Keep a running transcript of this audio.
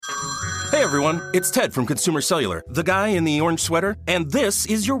Hey everyone, it's Ted from Consumer Cellular, the guy in the orange sweater, and this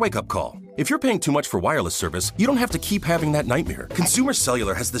is your wake-up call. If you're paying too much for wireless service, you don't have to keep having that nightmare. Consumer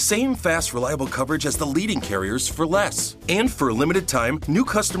Cellular has the same fast, reliable coverage as the leading carriers for less. And for a limited time, new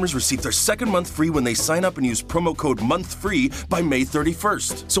customers receive their second month free when they sign up and use promo code MONTHFREE by May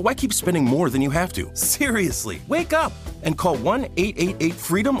 31st. So why keep spending more than you have to? Seriously, wake up and call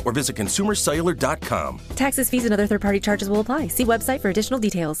 1-888-FREEDOM or visit consumercellular.com. Taxes, fees, and other third-party charges will apply. See website for additional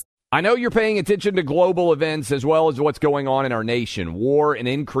details. I know you're paying attention to global events as well as what's going on in our nation. War and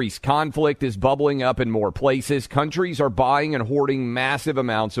increased conflict is bubbling up in more places. Countries are buying and hoarding massive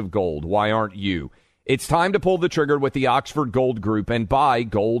amounts of gold. Why aren't you? It's time to pull the trigger with the Oxford Gold Group and buy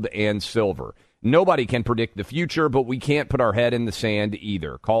gold and silver. Nobody can predict the future, but we can't put our head in the sand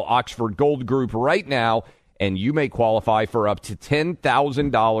either. Call Oxford Gold Group right now, and you may qualify for up to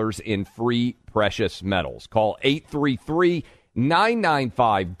 $10,000 in free precious metals. Call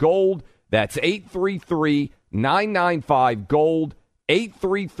 833-995-GOLD. That's 833-995-GOLD,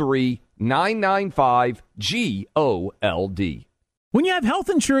 833-995-GOLD. When you have health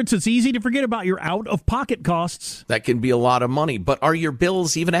insurance, it's easy to forget about your out-of-pocket costs. That can be a lot of money, but are your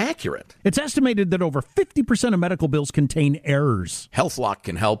bills even accurate? It's estimated that over 50% of medical bills contain errors. HealthLock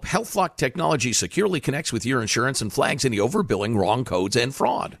can help. HealthLock technology securely connects with your insurance and flags any overbilling, wrong codes, and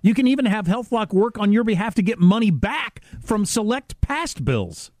fraud. You can even have HealthLock work on your behalf to get money back from select past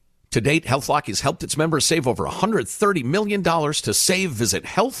bills. To date, HealthLock has helped its members save over $130 million. To save, visit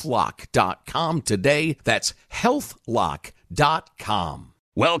healthlock.com today. That's healthlock.com.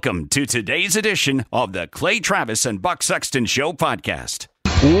 Welcome to today's edition of the Clay Travis and Buck Sexton Show podcast.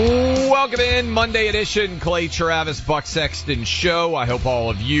 Welcome in, Monday edition, Clay Travis, Buck Sexton Show. I hope all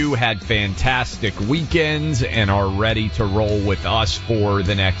of you had fantastic weekends and are ready to roll with us for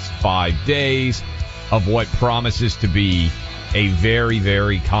the next 5 days of what promises to be a very,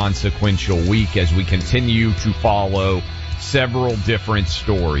 very consequential week as we continue to follow several different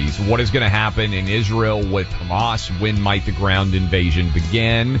stories. What is going to happen in Israel with Hamas? When might the ground invasion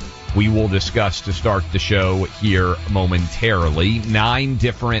begin? We will discuss to start the show here momentarily. 9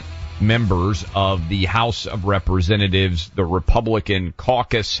 different members of the House of Representatives, the Republican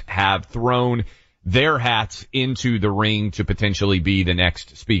caucus, have thrown their hats into the ring to potentially be the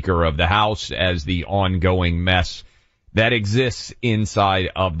next Speaker of the House as the ongoing mess that exists inside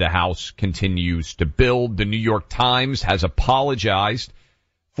of the House continues to build. The New York Times has apologized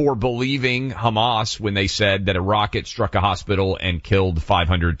for believing Hamas when they said that a rocket struck a hospital and killed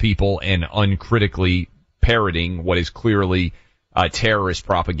 500 people and uncritically parroting what is clearly terrorist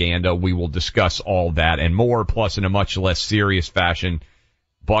propaganda. We will discuss all that and more, plus in a much less serious fashion,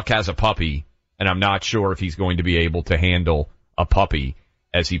 Buck has a puppy, and I'm not sure if he's going to be able to handle a puppy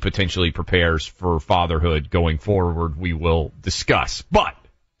as he potentially prepares for fatherhood going forward. We will discuss. But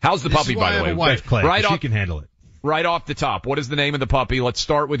how's the puppy, by the way? I have a wife, Clay. Right she off, can handle it. Right off the top, what is the name of the puppy? Let's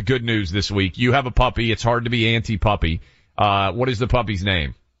start with good news this week. You have a puppy. It's hard to be anti-puppy. What is the puppy's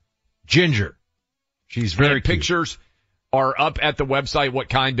name? Ginger. She's very cute. Pictures are up at the website. What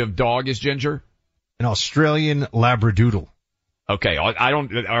kind of dog is Ginger? An Australian Labradoodle. Okay, I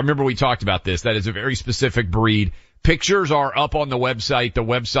remember we talked about this. That is a very specific breed. Pictures are up on the website. The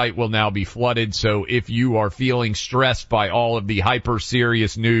website will now be flooded, so if you are feeling stressed by all of the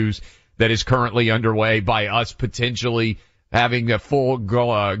hyper-serious news that is currently underway, by us potentially having a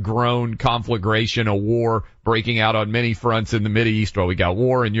full-grown conflagration, a war breaking out on many fronts in the Mideast, well, we got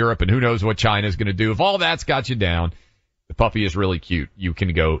war in Europe, and who knows what China's going to do. If all that's got you down, the puppy is really cute. You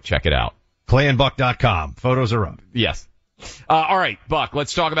can go check it out. ClayandBuck.com. Photos are up. Yes. All right, Buck,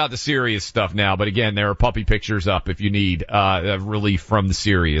 let's talk about the serious stuff now. But again, there are puppy pictures up if you need relief from the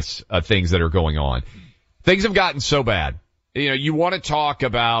serious things that are going on. Things have gotten so bad. You know, you want to talk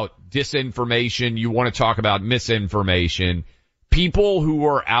about disinformation. You want to talk about misinformation. People who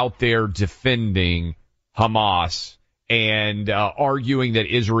are out there defending Hamas and arguing that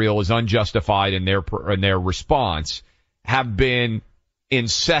Israel is unjustified in their response have been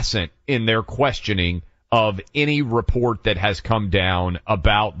incessant in their questioning of any report that has come down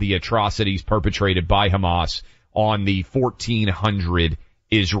about the atrocities perpetrated by Hamas on the 1,400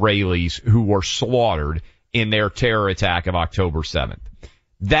 Israelis who were slaughtered in their terror attack of October 7th.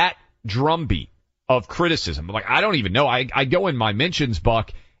 That drumbeat of criticism, like, I don't even know. I go in my mentions,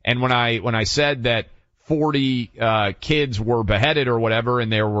 Buck, and when I said that 40 kids were beheaded or whatever,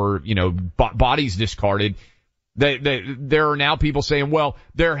 and there were, bodies discarded, there are now people saying, well,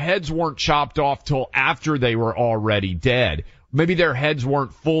 their heads weren't chopped off till after they were already dead. Maybe their heads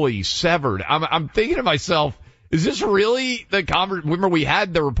weren't fully severed. I'm thinking to myself, is this really the conversation? Remember, we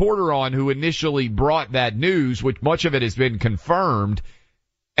had the reporter on who initially brought that news, which much of it has been confirmed.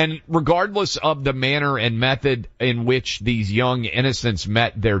 And regardless of the manner and method in which these young innocents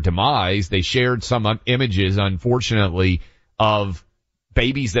met their demise, they shared some images, unfortunately, of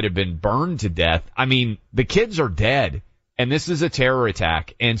babies that have been burned to death. I mean, the kids are dead, and this is a terror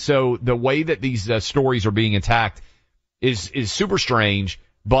attack. And so the way that these stories are being attacked is super strange.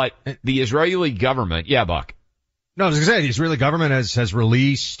 But the Israeli government, yeah, Buck. No, I was going to say, the Israeli government has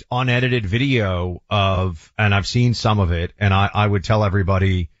released unedited video of, and I've seen some of it, and I would tell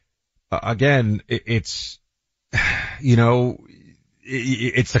everybody, again, it's, you know,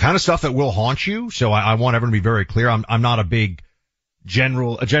 it's the kind of stuff that will haunt you. So I want everyone to be very clear. I'm not a big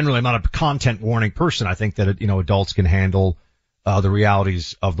generally I'm not a content warning person. I think that, you know, adults can handle the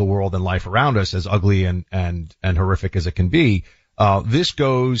realities of the world and life around us, as ugly and horrific as it can be. This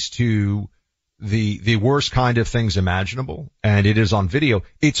goes to the worst kind of things imaginable, and it is on video.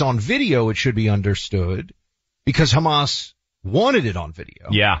 It's on video, it should be understood, because Hamas wanted it on video.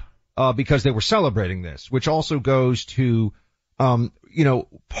 Yeah. Because they were celebrating this, which also goes to, you know,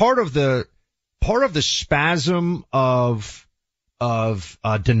 part of the spasm of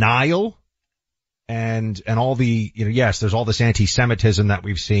denial and all the, you know, yes, there's all this anti-Semitism that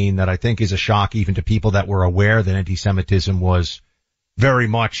we've seen that I think is a shock even to people that were aware that anti-Semitism was very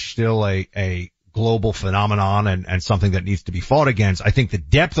much still a global phenomenon and something that needs to be fought against. I think the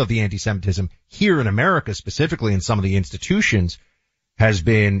depth of the anti-Semitism here in America, specifically in some of the institutions, has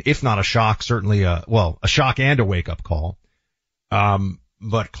been, if not a shock, certainly a shock and a wake-up call.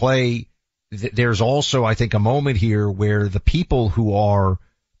 But Clay, there's also, I think, a moment here where the people who are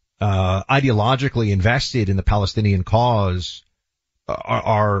ideologically invested in the Palestinian cause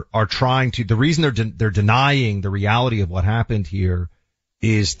are trying to, the reason they're denying the reality of what happened here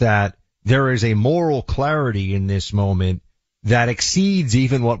is that there is a moral clarity in this moment that exceeds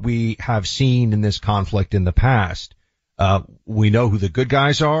even what we have seen in this conflict in the past. We know who the good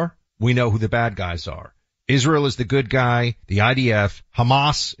guys are. We know who the bad guys are. Israel is the good guy. The IDF,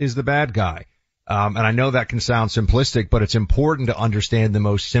 Hamas is the bad guy. And I know that can sound simplistic, but it's important to understand the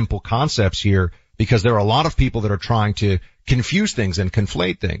most simple concepts here, because there are a lot of people that are trying to confuse things and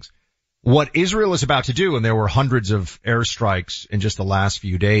conflate things. What Israel is about to do, and there were hundreds of airstrikes in just the last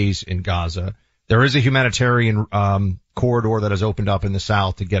few days in Gaza, there is a humanitarian corridor that has opened up in the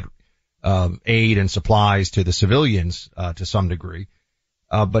south to get aid and supplies to the civilians to some degree.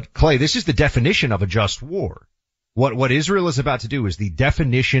 But Clay, this is the definition of a just war. What Israel is about to do is the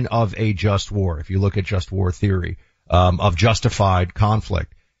definition of a just war, if you look at just war theory, of justified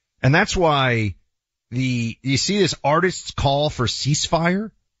conflict. And that's why you see this artist's call for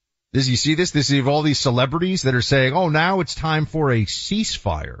ceasefire? You see this? This is of all these celebrities that are saying, oh, now it's time for a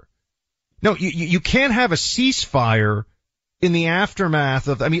ceasefire. No, you can't have a ceasefire in the aftermath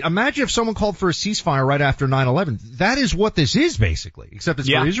of, I mean, imagine if someone called for a ceasefire right after 9/11. That is what this is basically, except it's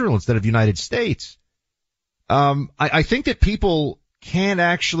for Israel instead of the United States. I think that people can't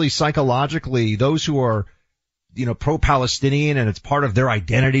actually psychologically, those who are, you know, pro-Palestinian and it's part of their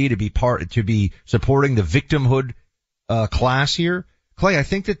identity to be supporting the victimhood, class here. Clay, I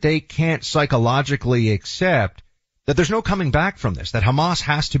think that they can't psychologically accept that there's no coming back from this, that Hamas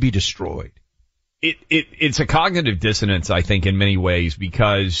has to be destroyed. It's a cognitive dissonance, I think, in many ways,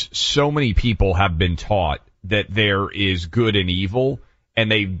 because so many people have been taught that there is good and evil, and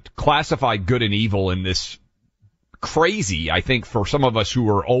they've classified good and evil in this crazy, I think, for some of us who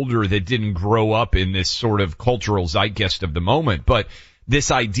are older that didn't grow up in this sort of cultural zeitgeist of the moment. But this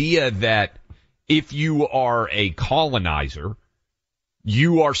idea that if you are a colonizer,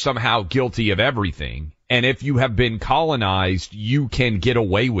 you are somehow guilty of everything. And if you have been colonized, you can get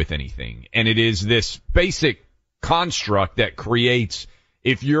away with anything. And it is this basic construct that creates,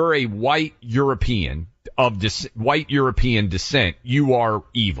 if you're a white European of white European descent, you are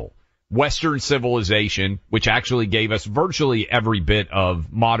evil. Western civilization, which actually gave us virtually every bit of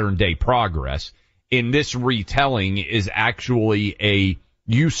modern day progress, in this retelling is actually a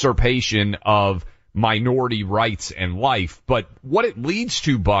usurpation of minority rights and life. But what it leads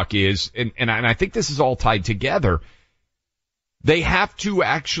to, Buck, is, and I think this is all tied together, they have to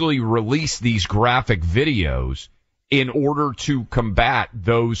actually release these graphic videos in order to combat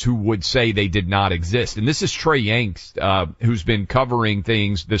those who would say they did not exist. And this is Trey Yanks, who's been covering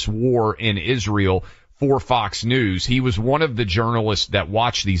this war in Israel for Fox News. He was one of the journalists that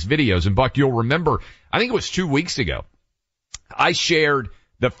watched these videos. And Buck, you'll remember, I think it was 2 weeks ago, I shared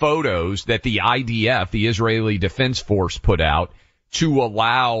the photos that the IDF, the Israeli Defense Force, put out to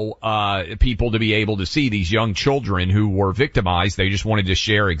allow people to be able to see these young children who were victimized. They just wanted to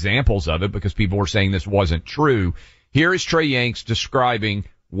share examples of it because people were saying this wasn't true. Here is Trey Yanks describing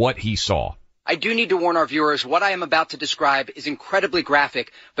what he saw. I do need to warn our viewers, what I am about to describe is incredibly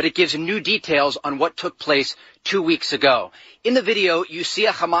graphic, but it gives new details on what took place 2 weeks ago. In the video, you see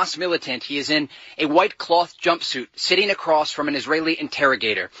a Hamas militant. He is in a white cloth jumpsuit sitting across from an Israeli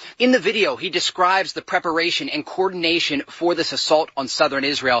interrogator. In the video, he describes the preparation and coordination for this assault on southern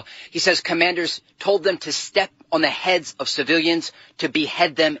Israel. He says commanders told them to step on the heads of civilians, to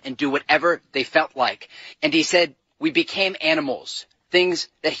behead them and do whatever they felt like. And he said, we became animals, things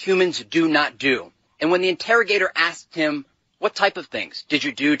that humans do not do. And when the interrogator asked him, what type of things did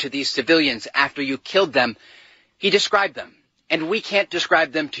you do to these civilians after you killed them? He described them. And we can't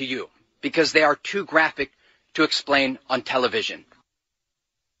describe them to you because they are too graphic to explain on television.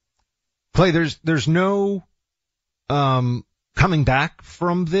 Clay, there's no coming back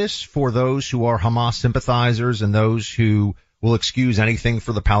from this for those who are Hamas sympathizers and those who will excuse anything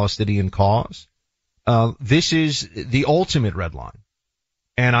for the Palestinian cause. This is the ultimate red line.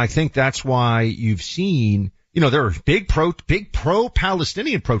 And I think that's why you've seen, there are big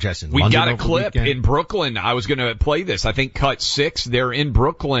pro-Palestinian protests in London. We got a clip in Brooklyn. I was going to play this. I think cut 6. They're in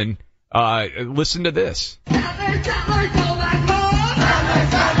Brooklyn. Listen to this.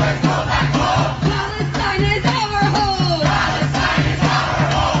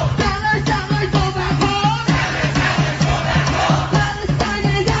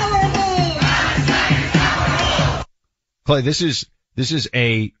 Clay, this is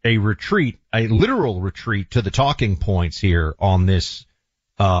a retreat, a literal retreat to the talking points here on this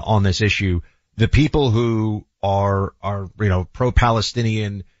issue. The people who are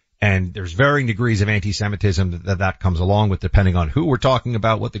pro-Palestinian, and there's varying degrees of anti-Semitism that comes along with, depending on who we're talking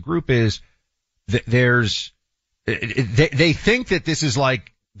about, what the group is. They think that this is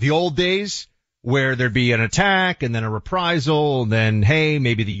like the old days where there'd be an attack and then a reprisal, and then, hey,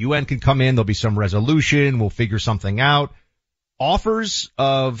 maybe the UN can come in, there'll be some resolution, we'll figure something out. Offers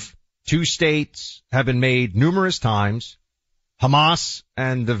of 2 states have been made numerous times. Hamas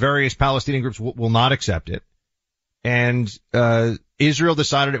and the various Palestinian groups will not accept it. And Israel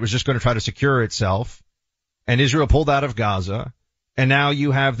decided it was just going to try to secure itself. And Israel pulled out of Gaza. And now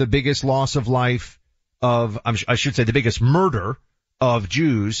you have the biggest loss of life I should say the biggest murder of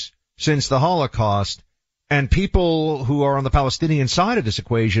Jews since the Holocaust. And people who are on the Palestinian side of this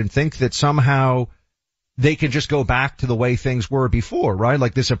equation think that somehow they can just go back to the way things were before, right?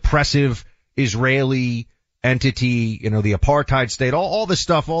 Like this oppressive Israeli entity, the apartheid state, all this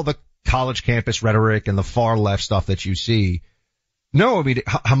stuff, all the college campus rhetoric and the far left stuff that you see. No, I mean,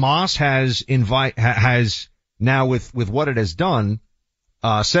 Hamas has now with what it has done,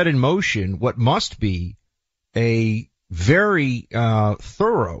 set in motion what must be a very,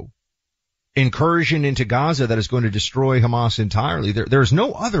 thorough incursion into Gaza that is going to destroy Hamas entirely. There's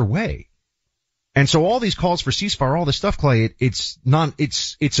no other way. And so all these calls for ceasefire, all this stuff, Clay, it's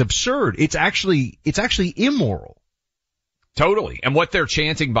absurd. It's actually immoral. Totally. And what they're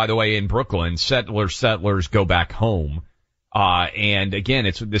chanting, by the way, in Brooklyn, settlers go back home. And again,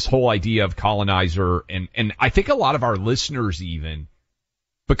 it's this whole idea of colonizer. And I think a lot of our listeners even,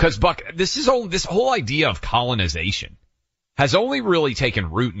 because Buck, this whole idea of colonization has only really taken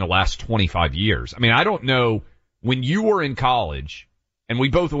root in the last 25 years. I mean, I don't know when you were in college, and we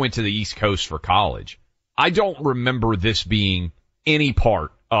both went to the East Coast for college, I don't remember this being any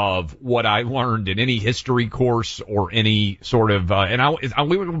part of what I learned in any history course or any sort of,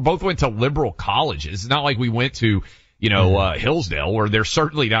 we both went to liberal colleges. It's not like we went to, Hillsdale, where they're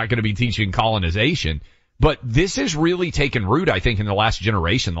certainly not going to be teaching colonization. But this has really taken root, I think, in the last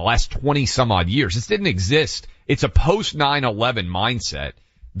generation, the last 20 some odd years. This didn't exist. It's a post 9/11 mindset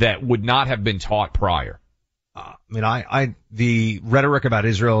that would not have been taught prior. The rhetoric about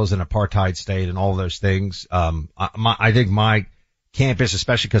Israel as an apartheid state and all those things, I think my campus,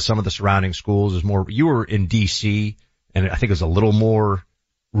 especially because some of the surrounding schools is more, you were in DC, and I think it was a little more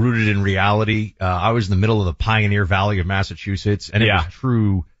rooted in reality. I was in the middle of the Pioneer Valley of Massachusetts, and it was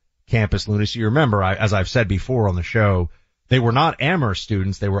true campus lunacy. You remember, as I've said before on the show, they were not Amherst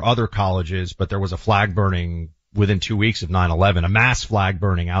students, they were other colleges, but there was a flag burning within 2 weeks of 9/11, a mass flag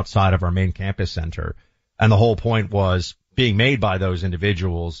burning outside of our main campus center. And the whole point was being made by those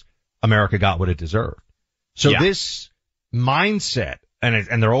individuals, America got what it deserved. So this mindset,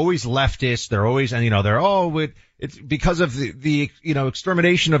 and they're always leftists, they're always, it's because of the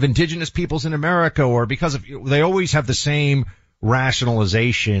extermination of indigenous peoples in America, or because of, they always have the same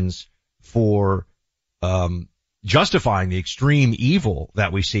rationalizations for, justifying the extreme evil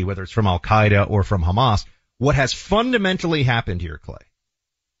that we see, whether it's from Al-Qaeda or from Hamas. What has fundamentally happened here, Clay,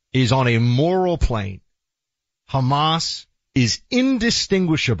 is on a moral plane. Hamas is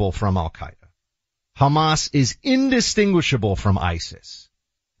indistinguishable from Al-Qaeda. Hamas is indistinguishable from ISIS.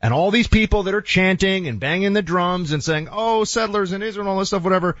 And all these people that are chanting and banging the drums and saying, oh, settlers in Israel and all this stuff,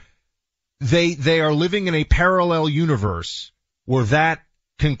 whatever, they are living in a parallel universe where that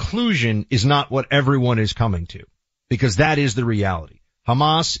conclusion is not what everyone is coming to, because that is the reality.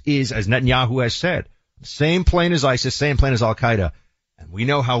 Hamas is, as Netanyahu has said, the same plane as ISIS, same plane as Al-Qaeda. And we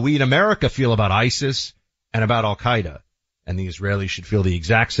know how we in America feel about ISIS and about Al-Qaeda. And the Israelis should feel the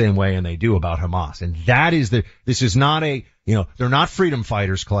exact same way, and they do, about Hamas. And that is this is not a, they're not freedom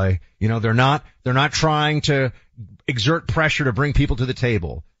fighters, Clay. They're not trying to exert pressure to bring people to the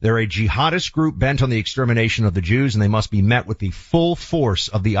table. They're a jihadist group bent on the extermination of the Jews, and they must be met with the full force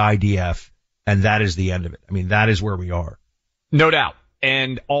of the IDF. And that is the end of it. I mean, that is where we are. No doubt.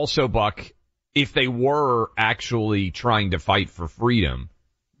 And also, Buck, if they were actually trying to fight for freedom,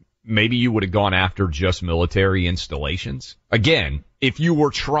 maybe you would have gone after just military installations. Again, if you were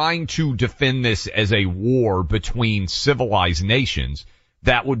trying to defend this as a war between civilized nations,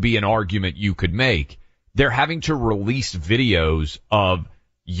 that would be an argument you could make. They're having to release videos of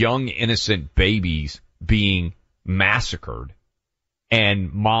young innocent babies being massacred,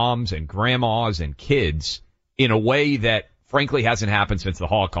 and moms and grandmas and kids, in a way that frankly hasn't happened since the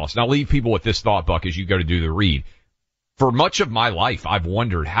Holocaust. And I'll leave people with this thought, Buck, as you go to do the read. For much of my life, I've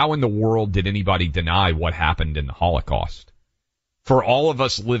wondered, how in the world did anybody deny what happened in the Holocaust? For all of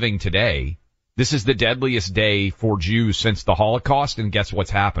us living today, this is the deadliest day for Jews since the Holocaust, and guess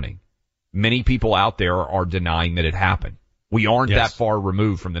what's happening? Many people out there are denying that it happened. We aren't that far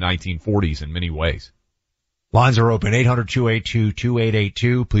removed from the 1940s in many ways. Lines are open,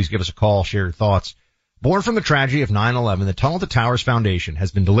 800-282-2882. Please give us a call, share your thoughts. Born from the tragedy of 9/11, the Tunnel to Towers Foundation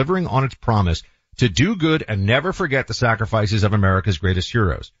has been delivering on its promise to do good and never forget the sacrifices of America's greatest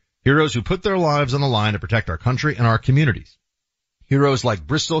heroes. Heroes who put their lives on the line to protect our country and our communities. Heroes like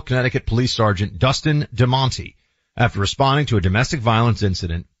Bristol, Connecticut Police Sergeant Dustin DeMonte. After responding to a domestic violence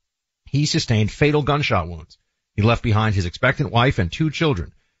incident, he sustained fatal gunshot wounds. He left behind his expectant wife and 2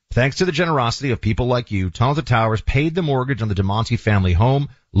 children. Thanks to the generosity of people like you, Tunnel to Towers paid the mortgage on the DeMonte family home,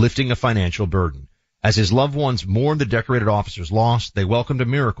 lifting a financial burden. As his loved ones mourned the decorated officer's loss, they welcomed a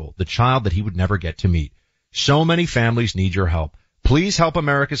miracle, the child that he would never get to meet. So many families need your help. Please help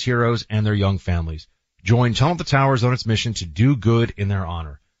America's heroes and their young families. Join Tunnel to Towers on its mission to do good in their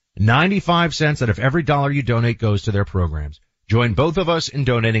honor. 95 cents out of every dollar you donate goes to their programs. Join both of us in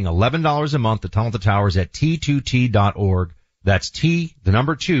donating $11 a month to Tunnel to Towers at T2T.org. That's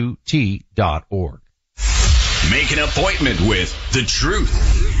T2T.org. Make an appointment with the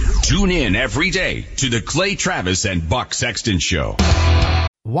truth. Tune in every day to the Clay Travis and Buck Sexton Show.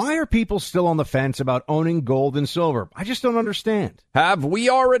 Why are people still on the fence about owning gold and silver? I just don't understand. Have we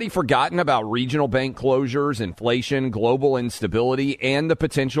already forgotten about regional bank closures, inflation, global instability, and the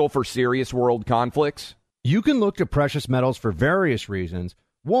potential for serious world conflicts? You can look to precious metals for various reasons.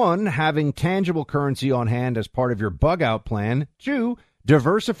 1, having tangible currency on hand as part of your bug-out plan. 2,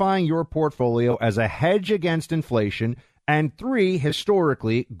 diversifying your portfolio as a hedge against inflation. And 3,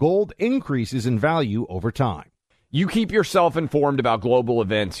 historically, gold increases in value over time. You keep yourself informed about global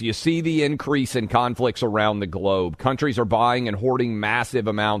events. You see the increase in conflicts around the globe. Countries are buying and hoarding massive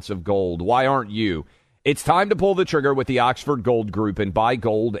amounts of gold. Why aren't you? It's time to pull the trigger with the Oxford Gold Group and buy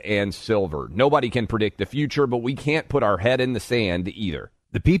gold and silver. Nobody can predict the future, but we can't put our head in the sand either.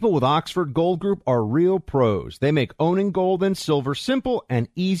 The people with Oxford Gold Group are real pros. They make owning gold and silver simple and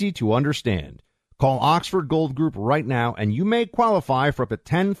easy to understand. Call Oxford Gold Group right now, and you may qualify for up to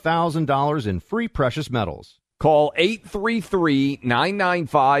 $10,000 in free precious metals. Call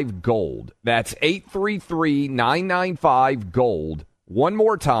 833-995-GOLD. That's 833-995-GOLD. One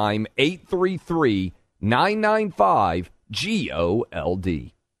more time,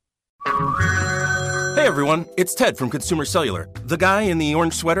 833-995-GOLD. Hey everyone, it's Ted from Consumer Cellular, the guy in the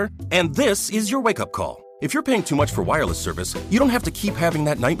orange sweater, and this is your wake-up call. If you're paying too much for wireless service, you don't have to keep having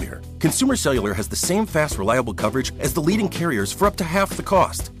that nightmare. Consumer Cellular has the same fast, reliable coverage as the leading carriers for up to half the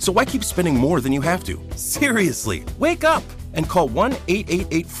cost. So why keep spending more than you have to? Seriously, wake up and call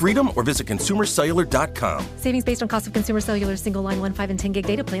 1-888-FREEDOM or visit consumercellular.com. Savings based on cost of Consumer Cellular single line 1, 5, and 10 gig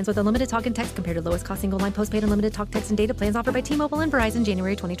data plans with unlimited talk and text compared to lowest cost single line postpaid unlimited talk, text, and data plans offered by T-Mobile and Verizon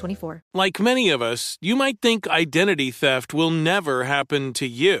January 2024. Like many of us, you might think identity theft will never happen to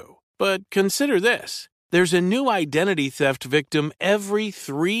you. But consider this. There's a new identity theft victim every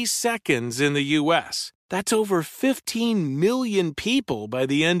 3 seconds in the U.S. That's over 15 million people by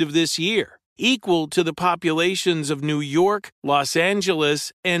the end of this year, equal to the populations of New York, Los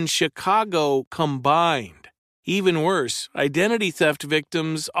Angeles, and Chicago combined. Even worse, identity theft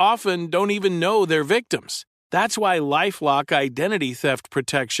victims often don't even know they're victims. That's why LifeLock Identity Theft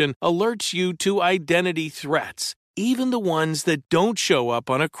Protection alerts you to identity threats even the ones that don't show up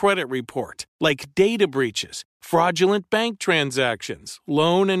on a credit report, like data breaches, fraudulent bank transactions,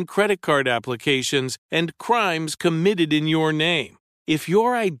 loan and credit card applications, and crimes committed in your name. If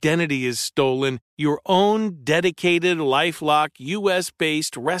your identity is stolen, your own dedicated LifeLock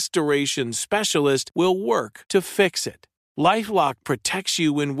U.S.-based restoration specialist will work to fix it. LifeLock protects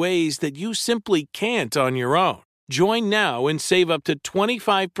you in ways that you simply can't on your own. Join now and save up to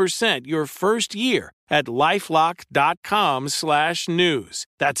 25% your first year at LifeLock.com/news.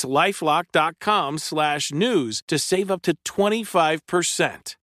 That's LifeLock.com/news to save up to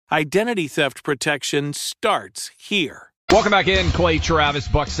 25%. Identity theft protection starts here. Welcome back in, Clay Travis,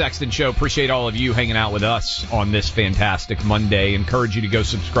 Buck Sexton Show. Appreciate all of you hanging out with us on this fantastic Monday. Encourage you to go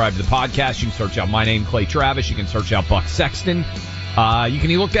subscribe to the podcast. You can search out my name, Clay Travis. You can search out Buck Sexton. You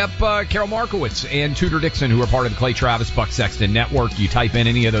can look up Carol Markowitz and Tudor Dixon, who are part of the Clay Travis, Buck Sexton Network. You type in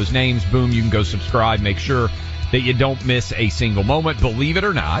any of those names, boom, you can go subscribe. Make sure that you don't miss a single moment. Believe it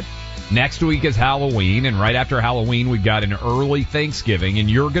or not, next week is Halloween, and right after Halloween, we've got an early Thanksgiving,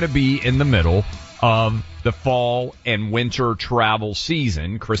 and you're going to be in the middle of the fall and winter travel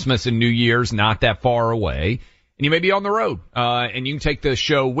season. Christmas and New Year's not that far away, and you may be on the road, and you can take the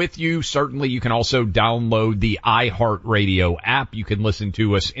show with you. Certainly, you can also download the iHeartRadio app. You can listen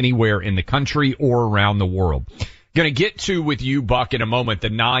to us anywhere in the country or around the world. Going to get to with you, Buck, in a moment, the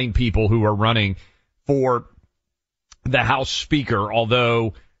 9 people who are running for the House Speaker,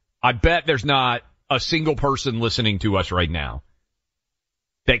 although I bet there's not a single person listening to us right now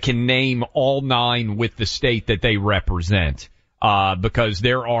that can name all 9 with the state that they represent, because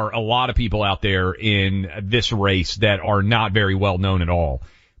there are a lot of people out there in this race that are not very well known at all.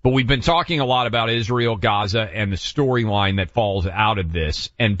 But we've been talking a lot about Israel, Gaza, and the storyline that falls out of this.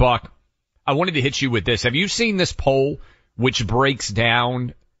 And Buck, I wanted to hit you with this. Have you seen this poll which breaks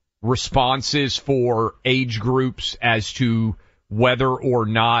down responses for age groups as to whether or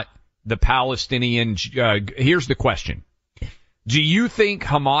not the Palestinian, here's the question. Do you think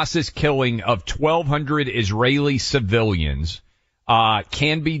Hamas's killing of 1,200 Israeli civilians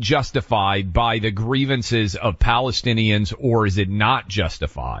can be justified by the grievances of Palestinians, or is it not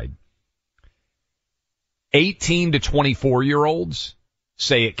justified? 18 to 24-year-olds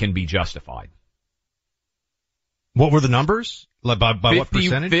say it can be justified. What were the numbers? By 50, what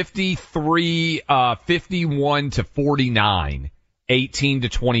percentage? 51 to 49. 18 to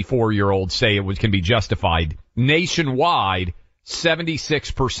 24-year-olds say it can be justified. Nationwide,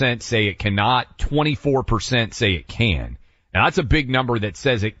 76% say it cannot, 24% say it can. Now, that's a big number that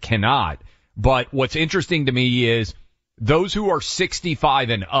says it cannot, but what's interesting to me is those who are 65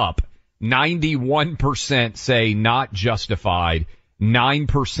 and up, 91% say not justified,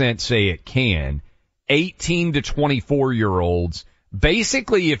 9% say it can. 18 to 24-year-olds,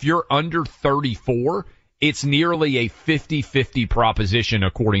 basically if you're under 34, it's nearly a 50-50 proposition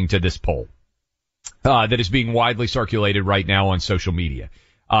according to this poll. That is being widely circulated right now on social media.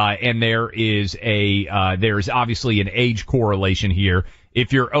 And there is obviously an age correlation here.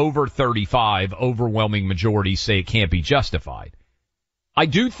 If you're over 35, overwhelming majority say it can't be justified. I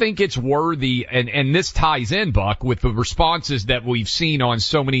do think it's worthy, and this ties in, Buck, with the responses that we've seen on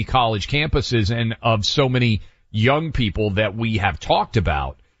so many college campuses and of so many young people that we have talked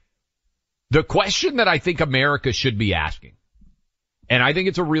about. The question that I think America should be asking, and I think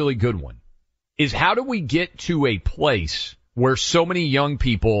it's a really good one, is how do we get to a place where so many young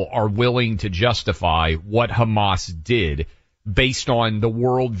people are willing to justify what Hamas did based on the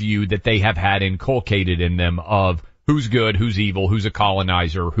worldview that they have had inculcated in them of who's good, who's evil, who's a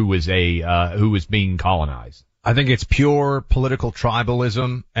colonizer, who is being colonized? I think it's pure political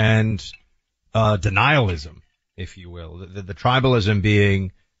tribalism and denialism, if you will. The tribalism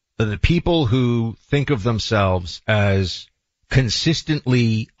being the people who think of themselves as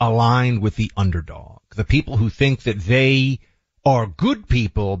consistently aligned with the underdog, the people who think that they are good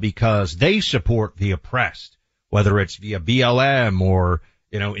people because they support the oppressed, whether it's via BLM or,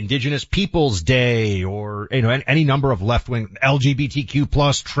 Indigenous Peoples Day or, any number of left-wing LGBTQ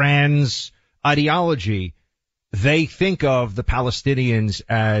plus trans ideology. They think of the Palestinians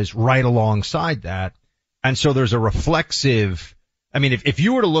as right alongside that. And so there's a reflexive, if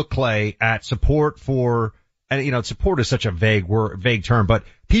you were to look, Clay, at support for, and support is such a vague term, but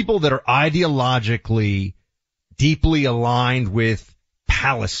people that are ideologically deeply aligned with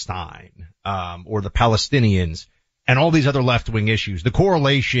Palestine, or the Palestinians and all these other left-wing issues, the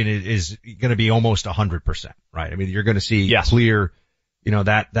correlation is going to be almost 100%, right? You're going to see clear,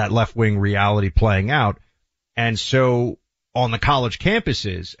 that left-wing reality playing out. And so on the college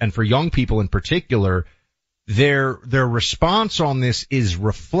campuses, and for young people in particular, their response on this is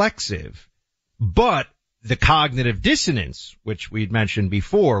reflexive, but the cognitive dissonance, which we'd mentioned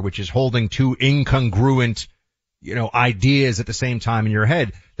before, which is holding two incongruent, ideas at the same time in your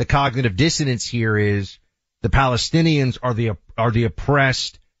head. The cognitive dissonance here is the Palestinians are the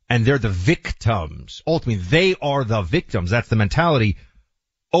oppressed and they're the victims. Ultimately, they are the victims. That's the mentality.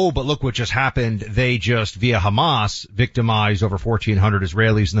 Oh, but look what just happened. They just, via Hamas, victimized over 1,400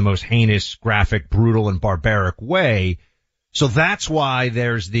 Israelis in the most heinous, graphic, brutal, and barbaric way. So that's why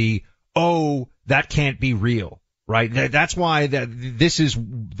there's that can't be real, right? That's why this is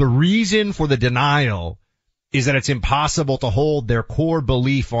the reason for the denial, is that it's impossible to hold their core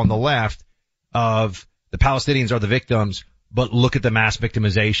belief on the left of the Palestinians are the victims, but look at the mass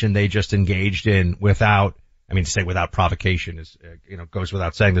victimization they just engaged in without provocation is, goes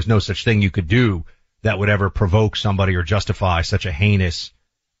without saying. There's no such thing you could do that would ever provoke somebody or justify such a heinous,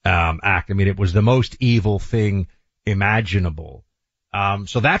 act. I mean, it was the most evil thing imaginable.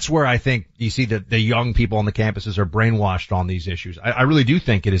 So that's where I think you see that the young people on the campuses are brainwashed on these issues. I really do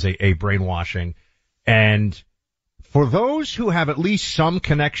think it is a brainwashing. And for those who have at least some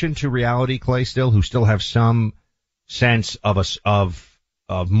connection to reality, Clay, who still have some sense of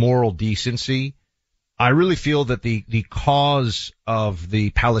moral decency, I really feel that the cause of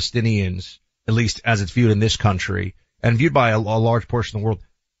the Palestinians, at least as it's viewed in this country and viewed by a large portion of the world,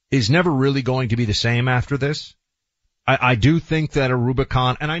 is never really going to be the same after this. I do think that a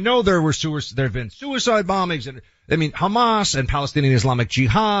Rubicon, and I know there have been suicide bombings, and Hamas and Palestinian Islamic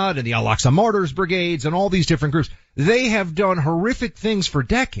Jihad and the Al-Aqsa Martyrs Brigades and all these different groups, they have done horrific things for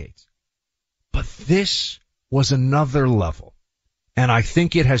decades. But this was another level. And I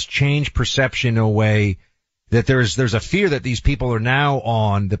think it has changed perception in a way that there's a fear that these people are now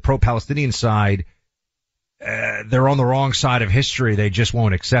on the pro-Palestinian side. They're on the wrong side of history. They just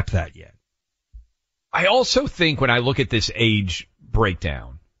won't accept that yet. I also think when I look at this age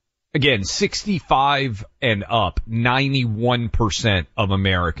breakdown, again, 65 and up, 91% of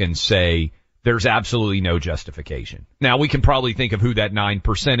Americans say there's absolutely no justification. Now, we can probably think of who that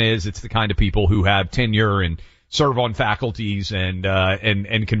 9% is. It's the kind of people who have tenure and serve on faculties and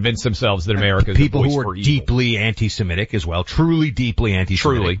convince themselves that America is people a voice who for are evil. Deeply anti-Semitic as well, truly deeply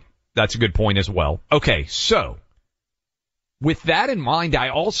anti-Semitic. Truly. That's a good point as well. Okay, so with that in mind, I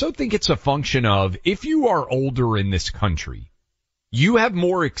also think it's a function of, if you are older in this country, you have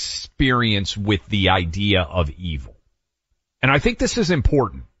more experience with the idea of evil. And I think this is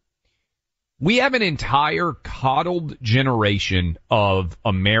important. We have an entire coddled generation of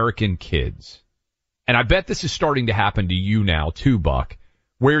American kids, and I bet this is starting to happen to you now too, Buck,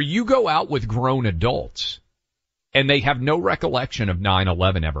 where you go out with grown adults and they have no recollection of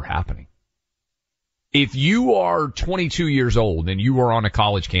 9/11 ever happening. If you are 22 years old and you are on a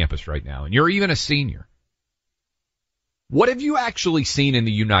college campus right now and you're even a senior, what have you actually seen in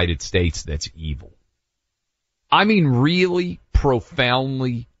the United States that's evil? I mean, really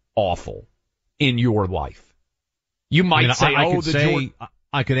profoundly awful in your life. You might say,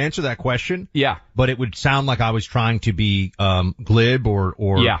 I could answer that question. Yeah. But it would sound like I was trying to be, glib or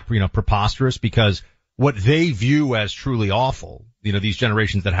preposterous, because what they view as truly awful, these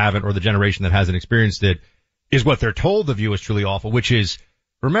generations that haven't, or the generation that hasn't experienced it, is what they're told to view as truly awful, which is,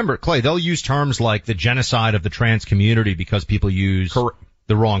 remember, Clay, they'll use terms like the genocide of the trans community because people use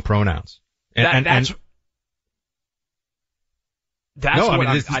the wrong pronouns. That's what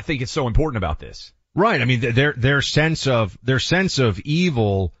I think is so important about this. Right. I mean, their sense of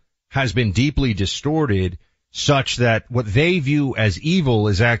evil has been deeply distorted, such that what they view as evil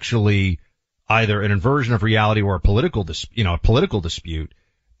is actually either an inversion of reality or a political dispute.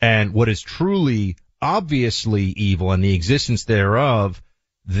 And what is truly obviously evil and the existence thereof,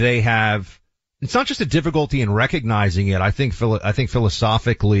 they have, it's not just a difficulty in recognizing it. I think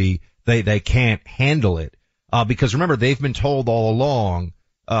philosophically they can't handle it. Because remember, they've been told all along,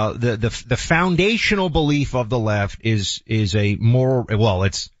 the foundational belief of the left is a moral,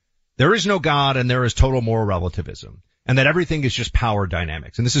 there is no God and there is total moral relativism, and that everything is just power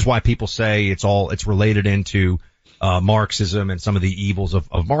dynamics. And this is why people say it's related into, Marxism and some of the evils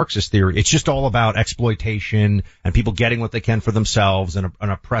of Marxist theory. It's just all about exploitation and people getting what they can for themselves and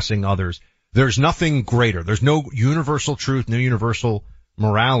oppressing others. There's nothing greater. There's no universal truth, no universal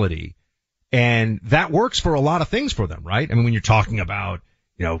morality. And that works for a lot of things for them, right? I mean, when you're talking about,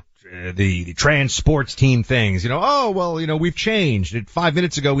 the trans sports team things, we've changed. 5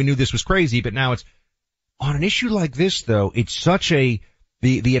 minutes ago we knew this was crazy, but now it's on an issue like this, though. It's such the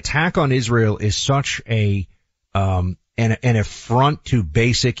attack on Israel is such an affront to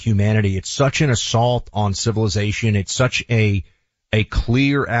basic humanity. It's such an assault on civilization. It's such a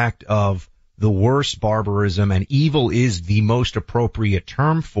clear act of the worst barbarism, and evil is the most appropriate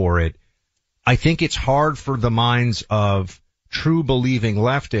term for it. I think it's hard for the minds of true believing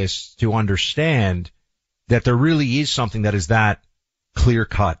leftists to understand that there really is something that is that clear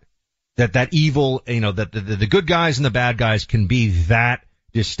cut, that evil, that the good guys and the bad guys can be that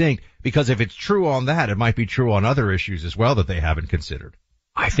distinct, because if it's true on that, it might be true on other issues as well that they haven't considered.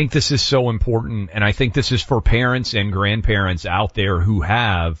 I think this is so important, and I think this is for parents and grandparents out there who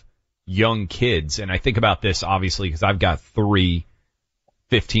have young kids. And I think about this, obviously, because I've got 3,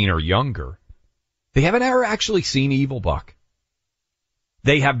 15 or younger. They haven't ever actually seen evil, Buck.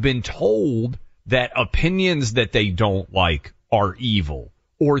 They have been told that opinions that they don't like are evil,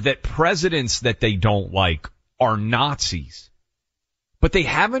 or that presidents that they don't like are Nazis. But they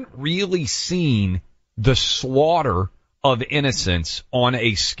haven't really seen the slaughter of innocents on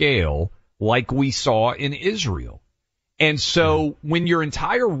a scale like we saw in Israel. And so when your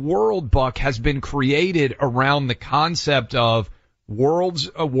entire world, Buck, has been created around the concept of words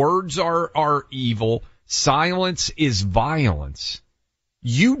are evil, silence is violence,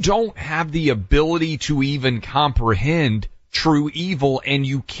 you don't have the ability to even comprehend true evil, and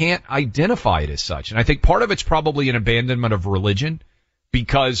you can't identify it as such. And I think part of it's probably an abandonment of religion,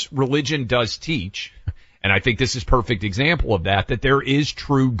 because religion does teach, and I think this is a perfect example of that there is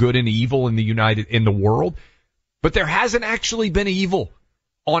true good and evil in the world, but there hasn't actually been evil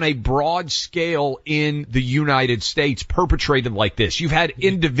on a broad scale in the United States perpetrated like this. You've had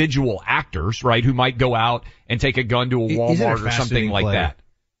individual actors, right, who might go out and take a gun to a Walmart or something like that.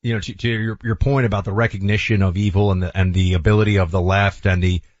 To your point about the recognition of evil and the ability of the left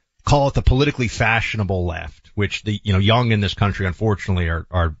and call it the politically fashionable left, which the young in this country unfortunately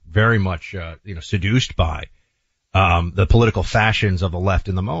are very much seduced by the political fashions of the left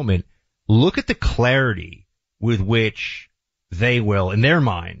in the moment. Look at the clarity with which they will, in their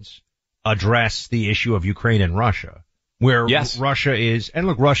minds, address the issue of Ukraine and Russia, where Russia is, and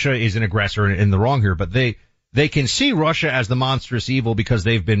look, Russia is an aggressor in the wrong here, but they can see Russia as the monstrous evil because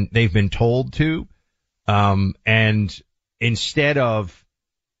they've been told to, and instead of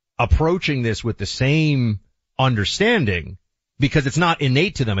approaching this with the same understanding, because it's not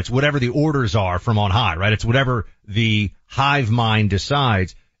innate to them, it's whatever the orders are from on high, right? It's whatever the hive mind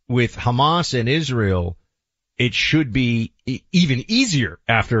decides. With Hamas and Israel, it should be even easier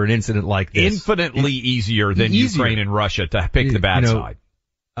after an incident like this. Infinitely easier than Ukraine and Russia to pick the bad side.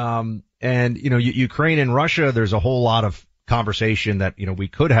 And Ukraine and Russia, there's a whole lot of conversation that, we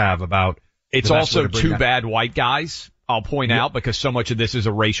could have about. It's also two bad white guys, I'll point out, because so much of this is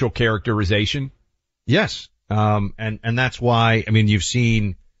a racial characterization. Yes. And that's why, you've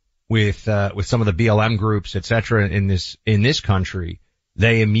seen with some of the BLM groups, et cetera, in this country,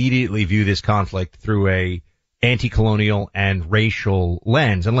 they immediately view this conflict through a anti-colonial and racial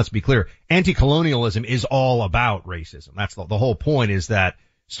lens. And let's be clear, anti-colonialism is all about racism. That's the whole point, is that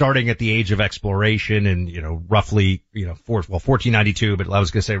starting at the age of exploration and, roughly, 1492, but I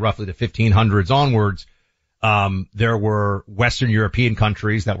was going to say roughly the 1500s onwards, there were Western European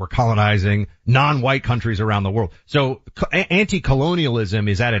countries that were colonizing non-white countries around the world. So anti-colonialism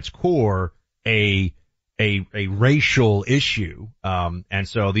is at its core a racial issue. And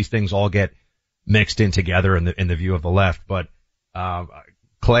so these things all get mixed in together in the view of the left. But,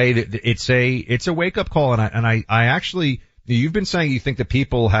 Clay, it's a wake up call. And I actually, you've been saying you think that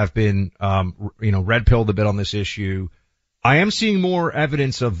people have been, red pilled a bit on this issue. I am seeing more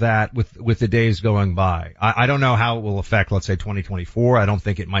evidence of that with the days going by. I don't know how it will affect, let's say, 2024. I don't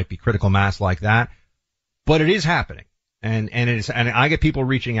think it might be critical mass like that, but it is happening. And I get people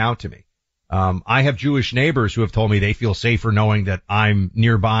reaching out to me. I have Jewish neighbors who have told me they feel safer knowing that I'm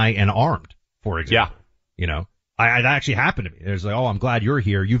nearby and armed, for example. Yeah. It actually happened to me. There's like, oh, I'm glad you're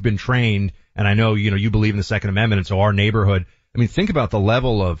here. You've been trained, and I know, you believe in the Second Amendment, and so our neighborhood. Think about the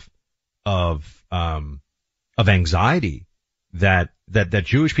level of anxiety that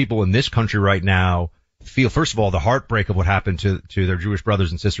Jewish people in this country right now feel. First of all, the heartbreak of what happened to their Jewish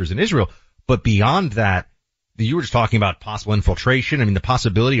brothers and sisters in Israel. But beyond that, you were just talking about possible infiltration. The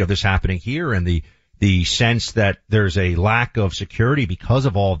possibility of this happening here, and the sense that there's a lack of security because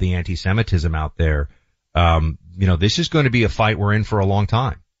of all of the anti-Semitism out there. This is going to be a fight we're in for a long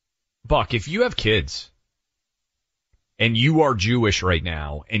time. Buck, if you have kids and you are Jewish right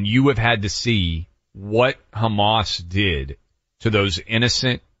now and you have had to see what Hamas did to those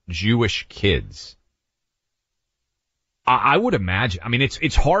innocent Jewish kids, I would imagine,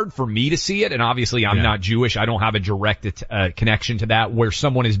 it's hard for me to see it, and obviously I'm not Jewish. I don't have a direct connection to that, where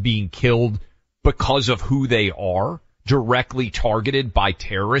someone is being killed because of who they are, directly targeted by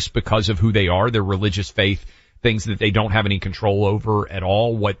terrorists because of who they are, their religious faith, things that they don't have any control over at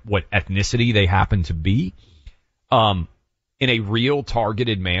all, what ethnicity they happen to be. in a real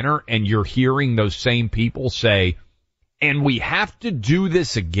targeted manner, and you're hearing those same people say, and we have to do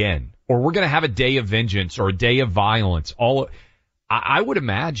this again, or we're going to have a day of vengeance or a day of violence. I would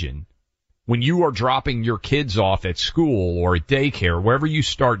imagine when you are dropping your kids off at school or at daycare, wherever you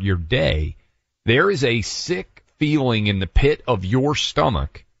start your day, there is a sick feeling in the pit of your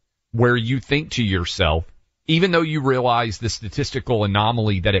stomach where you think to yourself, even though you realize the statistical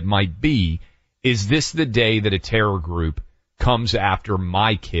anomaly that it might be, is this the day that a terror group comes after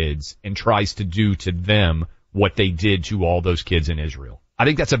my kids and tries to do to them what they did to all those kids in Israel? I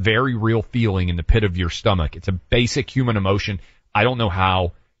think that's a very real feeling in the pit of your stomach. It's a basic human emotion. I don't know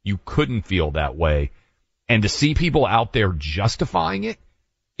how you couldn't feel that way. And to see people out there justifying it,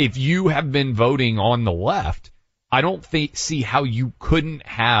 if you have been voting on the left, I don't see how you couldn't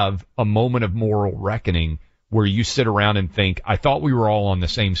have a moment of moral reckoning where you sit around and think, I thought we were all on the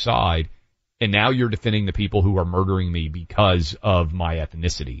same side, and now you're defending the people who are murdering me because of my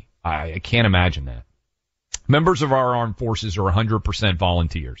ethnicity. I can't imagine that. Members of our armed forces are 100%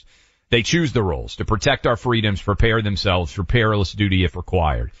 volunteers. They choose the roles to protect our freedoms, prepare themselves for perilous duty if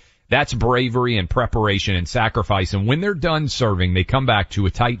required. That's bravery and preparation and sacrifice. And when they're done serving, they come back to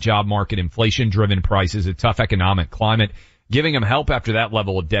a tight job market, inflation-driven prices, a tough economic climate. Giving them help after that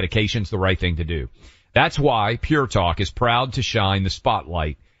level of dedication is the right thing to do. That's why Pure Talk is proud to shine the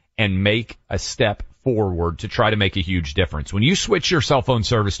spotlight and make a step forward to try to make a huge difference. When you switch your cell phone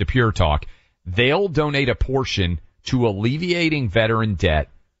service to Pure Talk, they'll donate a portion to alleviating veteran debt,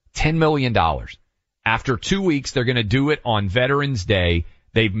 $10 million. After 2 weeks, they're going to do it on Veterans Day.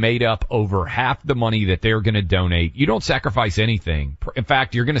 They've made up over half the money that they're going to donate. You don't sacrifice anything. In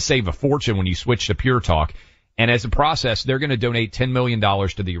fact, you're going to save a fortune when you switch to Pure Talk. And as a process, they're going to donate $10 million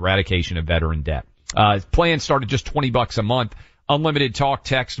to the eradication of veteran debt. Plan started just $20 a month. Unlimited talk,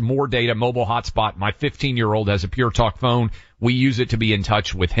 text, more data, mobile hotspot. My 15-year-old has a Pure Talk phone. We use it to be in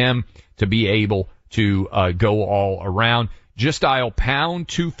touch with him, to be able to go all around. Just dial pound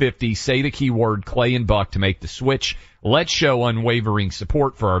 250, say the keyword Clay and Buck to make the switch. Let's show unwavering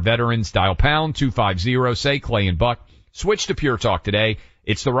support for our veterans. Dial pound 250, say Clay and Buck. Switch to Pure Talk today.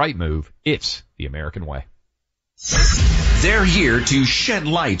 It's the right move. It's the American way. They're here to shed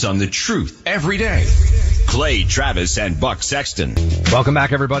light on the truth every day. Clay Travis and Buck Sexton. Welcome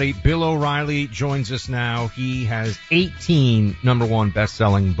back, everybody. Bill O'Reilly joins us now. He has 18 #1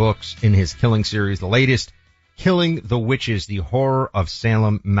 best-selling books in his Killing series. The latest, Killing the Witches, The Horror of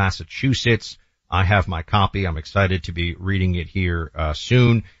Salem, Massachusetts. I have my copy. I'm excited to be reading it here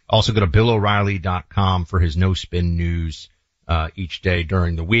soon. Also go to BillO'Reilly.com for his no-spin news each day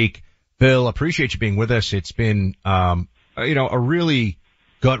during the week. Bill, appreciate you being with us. It's been a really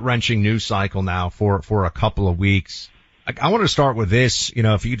gut-wrenching news cycle now for a couple of weeks. I want to start with this,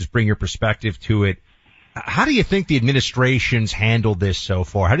 if you could just bring your perspective to it. How do you think the administration's handled this so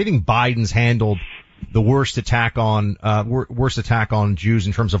far? How do you think Biden's handled the worst attack on Jews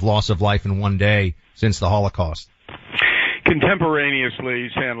in terms of loss of life in one day since the Holocaust? Contemporaneously,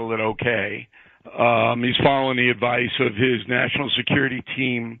 he's handled it okay. He's following the advice of his national security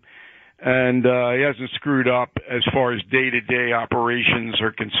team, and he hasn't screwed up as far as day-to-day operations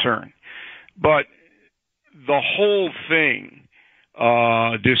are concerned. But the whole thing,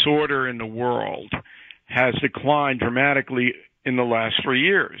 disorder in the world, has declined dramatically in the last 3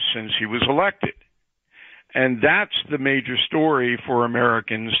 years since he was elected. And that's the major story for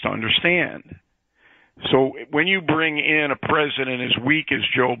Americans to understand. So when you bring in a president as weak as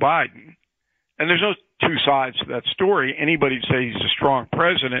Joe Biden, and there's no two sides to that story, anybody say he's a strong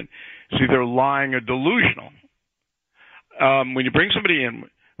president is either lying or delusional. When you bring somebody in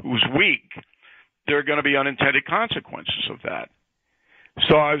who's weak, there are going to be unintended consequences of that.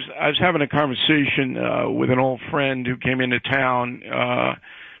 So I was having a conversation with an old friend who came into town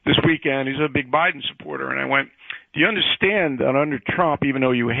this weekend. He's a big Biden supporter, and I went, do you understand that under Trump, even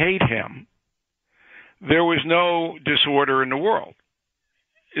though you hate him, there was no disorder in the world?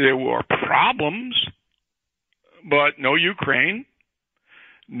 There were problems, but no Ukraine,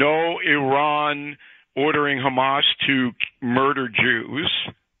 no Iran ordering Hamas to murder Jews,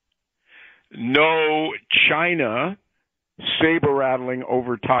 no China saber-rattling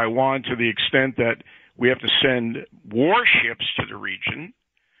over Taiwan to the extent that we have to send warships to the region.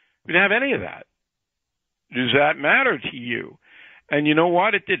 We didn't have any of that. Does that matter to you? And you know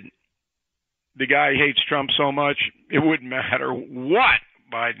what? It didn't. The guy hates Trump so much, it wouldn't matter what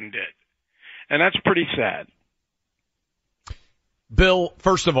Biden did. And that's pretty sad. Bill,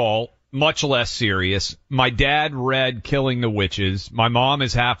 first of all, much less serious. My dad read Killing the Witches. My mom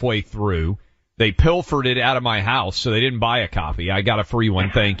is halfway through. They pilfered it out of my house, so they didn't buy a copy. I got a free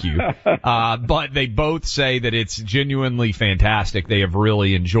one, thank you. But they both say that it's genuinely fantastic. They have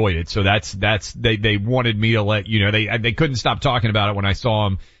really enjoyed it. So they wanted me to let you know. They couldn't stop talking about it when I saw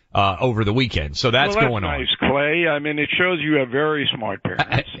them over the weekend. So that's going on. Nice, Clay. I mean, it shows you have very smart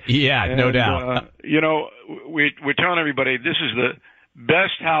parents. Yeah, no doubt. We're telling everybody this is the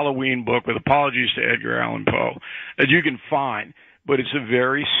best Halloween book, with apologies to Edgar Allan Poe, that you can find. But it's a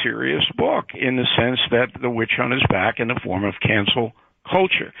very serious book in the sense that the witch hunt is back in the form of cancel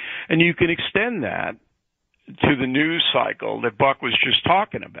culture. And you can extend that to the news cycle that Buck was just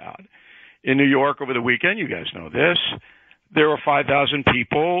talking about. In New York over the weekend, you guys know this, there were 5,000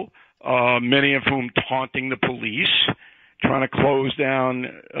 people, many of whom taunting the police, trying to close down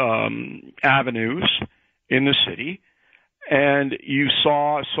avenues in the city. And you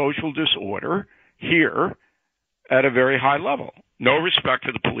saw social disorder here at a very high level. No respect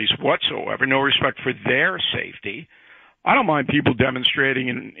for the police whatsoever, no respect for their safety. I don't mind people demonstrating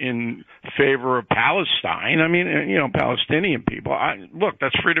in favor of Palestine. I mean, Palestinian people. Look,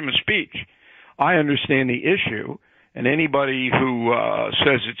 that's freedom of speech. I understand the issue, and anybody who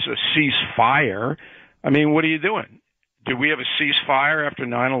says it's a ceasefire, I mean, what are you doing? Did we have a ceasefire after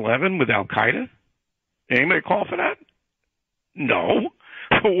 9/11 with Al-Qaeda? Anybody call for that? No.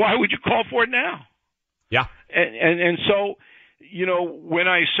 Why would you call for it now? Yeah. And so, when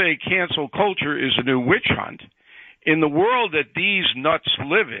I say cancel culture is a new witch hunt, in the world that these nuts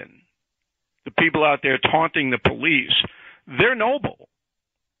live in, the people out there taunting the police, they're noble.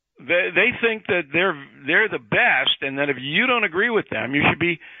 They think that they're the best, and that if you don't agree with them, you should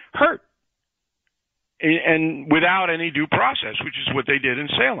be hurt. And without any due process, which is what they did in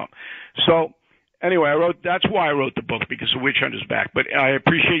Salem. So, anyway, that's why I wrote the book, because the witch hunt is back. But I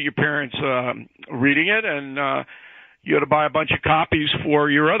appreciate your parents reading it, and you ought to buy a bunch of copies for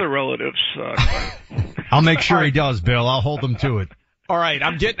your other relatives. I'll make sure he does, Bill. I'll hold him to it. All right,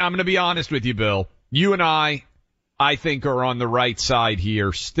 I'm going to be honest with you, Bill. You and I think, are on the right side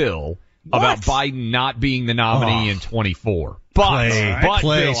here still about Biden not being the nominee in 24. But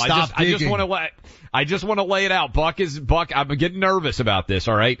Clay, Bill, I just want to lay it out. Buck. I'm getting nervous about this.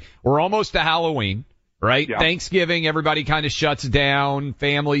 All right, we're almost to Halloween, right? Yeah. Thanksgiving, everybody kind of shuts down.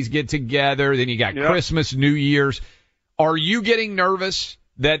 Families get together. Then you got Christmas, New Year's. Are you getting nervous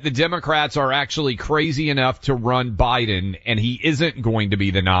that the Democrats are actually crazy enough to run Biden and he isn't going to be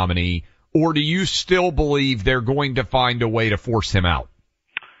the nominee, or do you still believe they're going to find a way to force him out?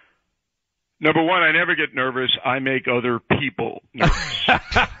 Number one, I never get nervous. I make other people nervous.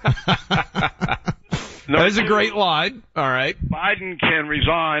 That is a great line. All right. Biden can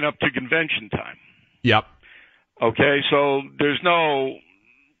resign up to convention time. Yep. Okay, so there's no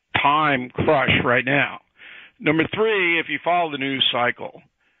time crush right now. Number three, if you follow the news cycle,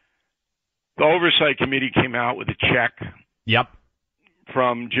 the Oversight Committee came out with a check. Yep.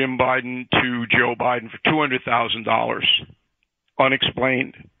 From Jim Biden to Joe Biden for $200,000,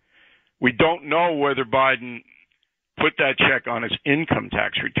 unexplained. We don't know whether Biden put that check on his income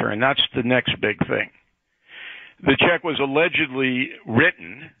tax return. That's the next big thing. The check was allegedly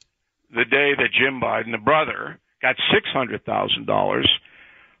written the day that Jim Biden, the brother, got $600,000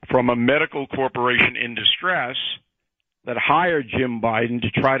 from a medical corporation in distress that hired Jim Biden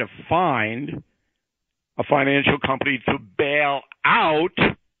to try to find a financial company to bail out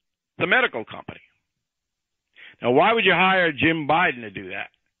the medical company. Now, why would you hire Jim Biden to do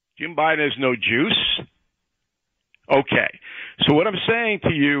that? Jim Biden has no juice. Okay. So what I'm saying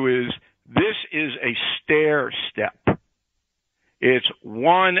to you is this is a stair step. It's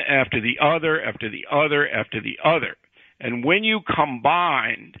one after the other, after the other, after the other. And when you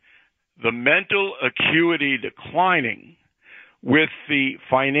combine the mental acuity declining with the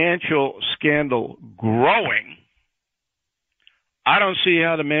financial scandal growing, I don't see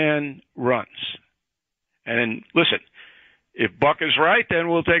how the man runs. And listen, if Buck is right, then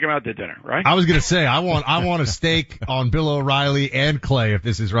we'll take him out to dinner, right? I was going to say, I want a steak on Bill O'Reilly and Clay if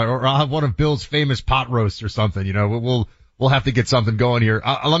this is right, or I'll have one of Bill's famous pot roasts or something. We'll have to get something going here.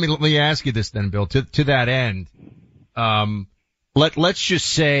 Let me ask you this then, Bill. To that end, let's just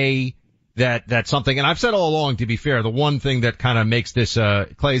say that something, and I've said all along, to be fair, the one thing that kind of makes this,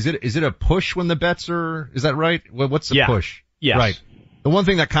 Clay, is it a push when the bets are, is that right? What's the push? Yes. Right. The one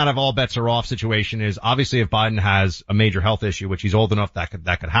thing that kind of all bets are off situation is obviously if Biden has a major health issue, which he's old enough that could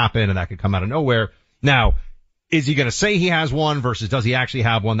happen and that could come out of nowhere. Now, is he going to say he has one versus does he actually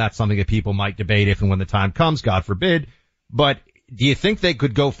have one? That's something that people might debate if and when the time comes, God forbid. But do you think they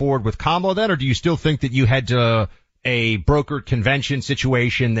could go forward with Kamala then, or do you still think that you head to a brokered convention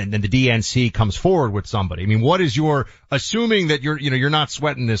situation and then the DNC comes forward with somebody? I mean, what is your, assuming that you're not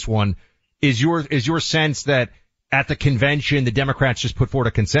sweating this one, Is your sense that at the convention the Democrats just put forward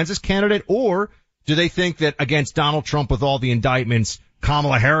a consensus candidate, or do they think that against Donald Trump with all the indictments,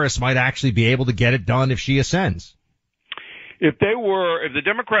 Kamala Harris might actually be able to get it done if she ascends? If the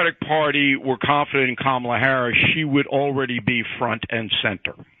Democratic Party were confident in Kamala Harris, she would already be front and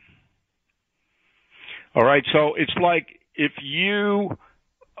center. All right, so it's like if you,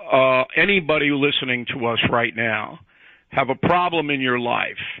 anybody listening to us right now, have a problem in your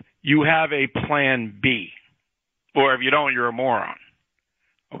life, you have a plan B. Or if you don't, you're a moron.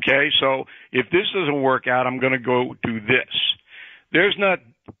 Okay, so if this doesn't work out, I'm going to go do this. There's not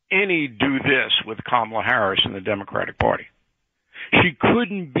any do this with Kamala Harris in the Democratic Party. She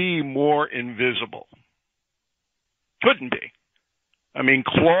couldn't be more invisible. Couldn't be. I mean,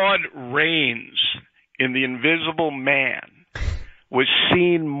 Claude Rains in The Invisible Man was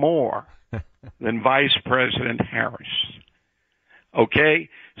seen more than Vice President Harris. Okay?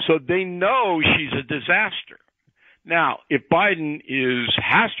 So they know she's a disaster. Now, if Biden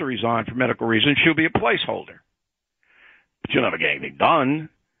has to resign for medical reasons, she'll be a placeholder. But she'll never get anything done.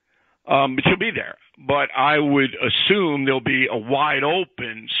 But she'll be there. But I would assume there'll be a wide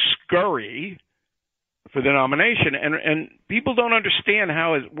open scurry for the nomination. And people don't understand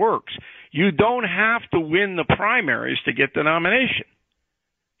how it works. You don't have to win the primaries to get the nomination.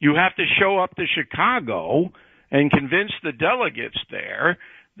 You have to show up to Chicago and convince the delegates there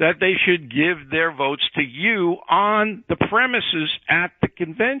that they should give their votes to you on the premises at the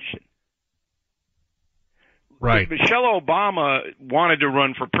convention. Right. If Michelle Obama wanted to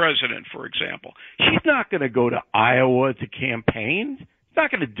run for president, for example, she's not going to go to Iowa to campaign. She's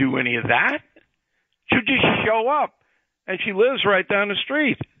not going to do any of that. She'll just show up, and she lives right down the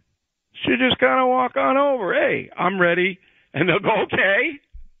street. She'll just kind of walk on over. Hey, I'm ready. And they'll go, okay.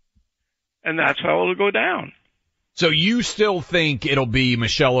 And that's how it'll go down. So you still think it'll be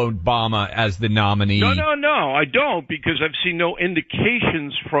Michelle Obama as the nominee? No, I don't, because I've seen no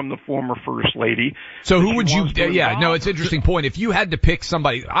indications from the former First Lady. So who would you, it's an interesting point. If you had to pick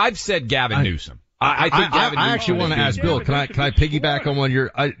somebody, I've said Gavin Newsom. I think Gavin Newsom. I actually want to ask Bill, can I piggyback on one of your,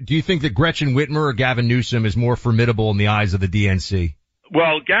 do you think that Gretchen Whitmer or Gavin Newsom is more formidable in the eyes of the DNC?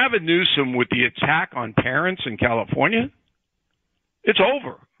 Well, Gavin Newsom, with the attack on parents in California, it's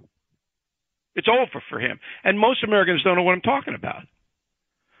over. It's over for him. And most Americans don't know what I'm talking about.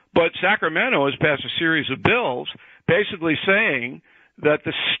 But Sacramento has passed a series of bills basically saying that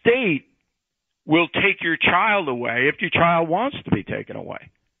the state will take your child away if your child wants to be taken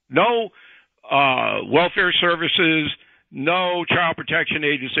away. No welfare services, no child protection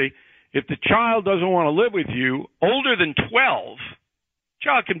agency. If the child doesn't want to live with you, older than 12,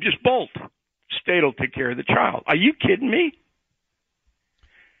 child can just bolt. State will take care of the child. Are you kidding me?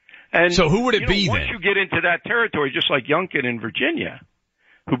 And so who would it be once then? You get into that territory, just like Youngkin in Virginia,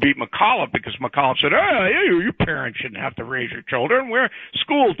 who beat McAuliffe because McAuliffe said, your parents shouldn't have to raise your children.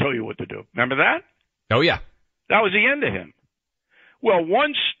 School will tell you what to do. Remember that? Oh, yeah. That was the end of him. Well,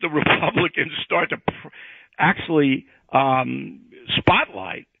 once the Republicans start to actually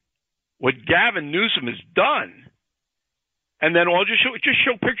spotlight what Gavin Newsom has done, and then I'll just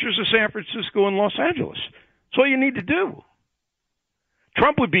show pictures of San Francisco and Los Angeles. That's all you need to do.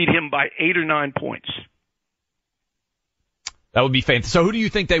 Trump would beat him by 8 or 9 points. That would be fantastic. So who do you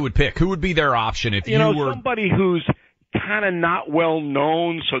think they would pick? Who would be their option if you were somebody who's kind of not well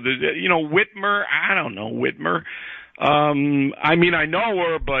known? So Whitmer. I don't know Whitmer. I mean, I know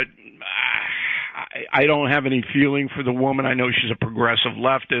her, but I don't have any feeling for the woman. I know she's a progressive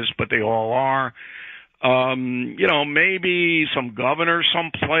leftist, but they all are. Maybe some governor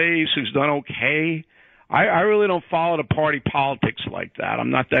someplace who's done okay. I really don't follow the party politics like that. I'm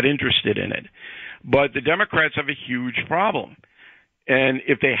not that interested in it. But the Democrats have a huge problem. And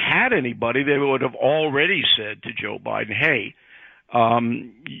if they had anybody, they would have already said to Joe Biden, hey,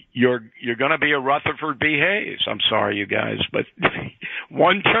 you're going to be a Rutherford B. Hayes. I'm sorry, you guys, but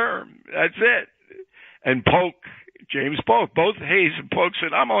one term, that's it. And James Polk, both Hayes and Polk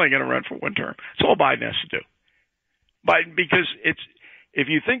said, I'm only going to run for one term. That's all Biden has to do. Because if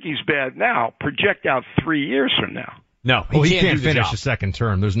you think he's bad now, project out 3 years from now. No, he can't finish a second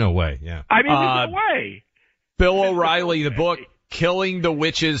term. There's no way. Yeah. I mean, there's no way. Bill O'Reilly, the book Killing the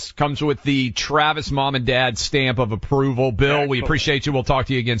Witches comes with the Travis Mom and Dad stamp of approval. Bill, excellent. We appreciate you. We'll talk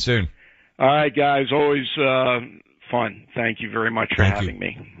to you again soon. All right, guys. Always fun. Thank you very much for having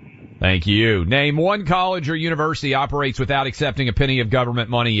me. Thank you. Name one college or university operates without accepting a penny of government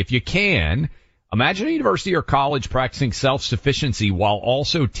money. If you can, imagine a university or college practicing self-sufficiency while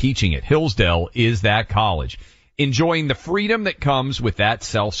also teaching it. Hillsdale is that college. Enjoying the freedom that comes with that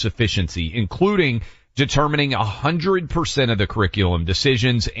self-sufficiency, including determining 100% of the curriculum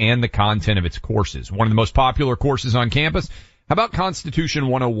decisions and the content of its courses. One of the most popular courses on campus. How about Constitution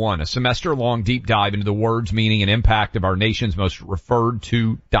 101, a semester-long deep dive into the words, meaning, and impact of our nation's most referred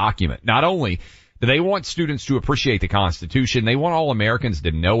to document? Not only do they want students to appreciate the Constitution, they want all Americans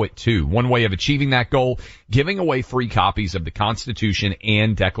to know it too. One way of achieving that goal, giving away free copies of the Constitution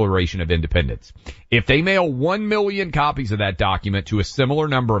and Declaration of Independence. If they mail 1 million copies of that document to a similar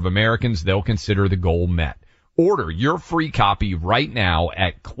number of Americans, they'll consider the goal met. Order your free copy right now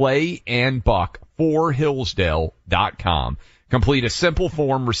at clayandbuck4hillsdale.com. Complete a simple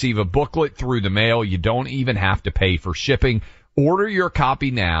form, receive a booklet through the mail. You don't even have to pay for shipping. Order your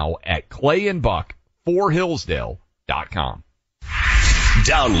copy now at clayandbuck4hillsdale.com.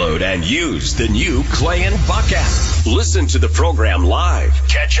 Download and use the new Clay and Buck app. Listen to the program live.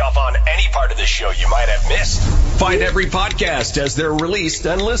 Catch up on any part of the show you might have missed. Find every podcast as they're released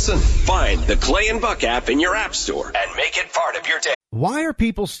and listen. Find the Clay and Buck app in your app store and make it part of your day. Why are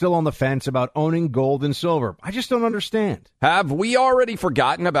people still on the fence about owning gold and silver? I just don't understand. Have we already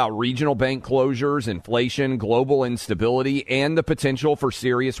forgotten about regional bank closures, inflation, global instability, and the potential for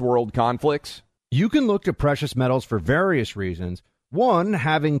serious world conflicts? You can look to precious metals for various reasons. 1,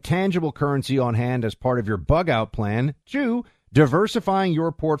 having tangible currency on hand as part of your bug-out plan. 2, diversifying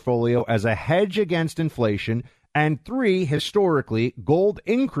your portfolio as a hedge against inflation. And 3, historically, gold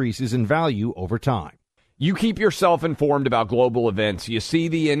increases in value over time. You keep yourself informed about global events. You see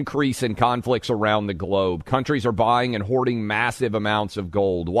the increase in conflicts around the globe. Countries are buying and hoarding massive amounts of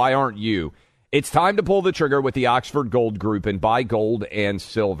gold. Why aren't you? It's time to pull the trigger with the Oxford Gold Group and buy gold and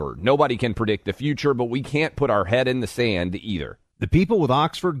silver. Nobody can predict the future, but we can't put our head in the sand either. The people with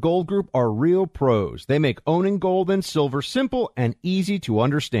Oxford Gold Group are real pros. They make owning gold and silver simple and easy to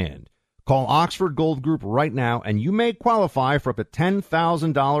understand. Call Oxford Gold Group right now, and you may qualify for up to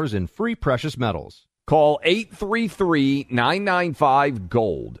 $10,000 in free precious metals. Call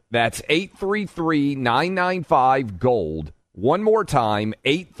 833-995-GOLD. That's 833-995-GOLD. One more time,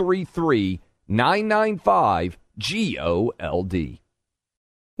 833-995-GOLD.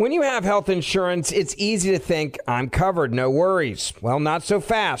 When you have health insurance, it's easy to think, I'm covered, no worries. Well, not so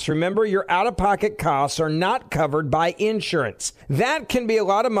fast. Remember, your out-of-pocket costs are not covered by insurance. That can be a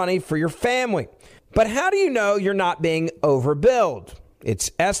lot of money for your family. But how do you know you're not being overbilled?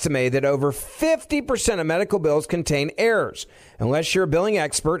 It's estimated that over 50% of medical bills contain errors. Unless you're a billing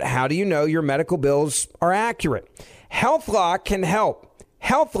expert, how do you know your medical bills are accurate? HealthLock can help.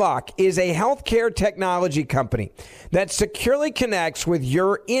 HealthLock is a healthcare technology company that securely connects with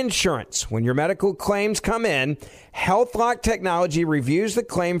your insurance. When your medical claims come in, HealthLock technology reviews the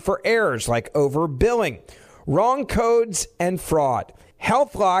claim for errors like overbilling, wrong codes, and fraud.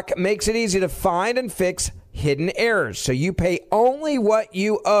 HealthLock makes it easy to find and fix hidden errors, so you pay only what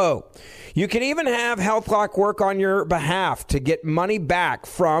you owe. You can even have HealthLock work on your behalf to get money back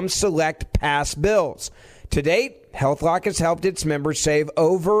from select past bills. To date, HealthLock has helped its members save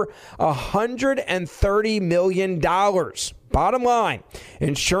over $130 million. Bottom line,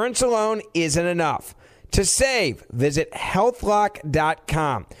 insurance alone isn't enough. To save, visit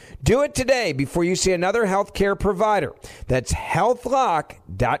healthlock.com. Do it today before you see another healthcare provider. That's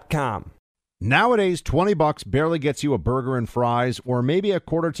healthlock.com. Nowadays, $20 barely gets you a burger and fries or maybe a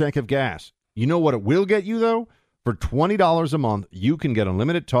quarter tank of gas. You know what it will get you, though? For $20 a month, you can get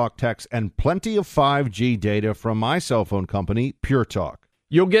unlimited talk, text, and plenty of 5G data from my cell phone company, Pure Talk.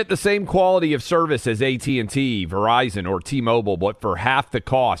 You'll get the same quality of service as AT&T, Verizon, or T-Mobile, but for half the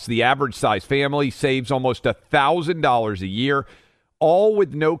cost. The average size family saves almost $1,000 a year, all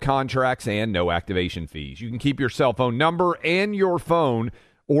with no contracts and no activation fees. You can keep your cell phone number and your phone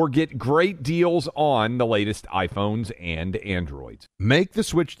or get great deals on the latest iPhones and Androids. Make the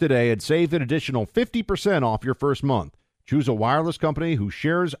switch today and save an additional 50% off your first month. Choose a wireless company who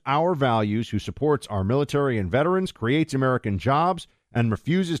shares our values, who supports our military and veterans, creates American jobs, and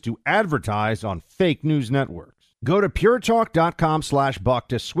refuses to advertise on fake news networks. Go to puretalk.com/buck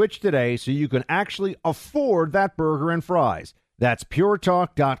to switch today so you can actually afford that burger and fries. That's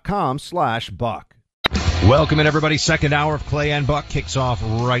puretalk.com/buck. Welcome in, everybody. Second hour of Clay and Buck kicks off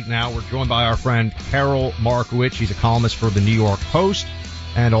right now. We're joined by our friend Carol Markowitz. He's a columnist for the New York Post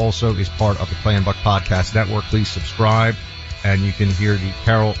and also is part of the Clay and Buck Podcast Network. Please subscribe, and you can hear the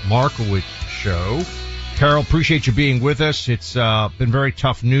Carol Markowitz Show. Carol, appreciate you being with us. It's been very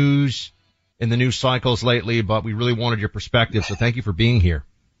tough news in the news cycles lately, but we really wanted your perspective, so thank you for being here.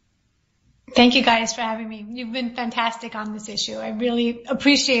 Thank you guys for having me. You've been fantastic on this issue. I really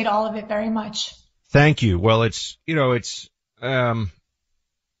appreciate all of it very much. Thank you. Well, it's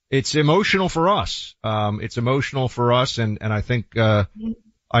emotional for us. It's emotional for us, and I think a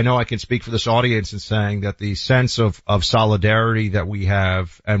I know I can speak for this audience in saying that the sense of solidarity that we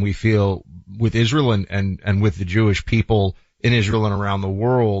have and we feel with Israel and with the Jewish people in Israel and around the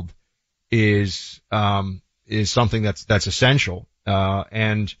world is something that's essential.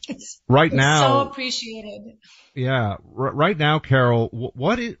 And right now, so appreciated. Yeah. Right now, Carol,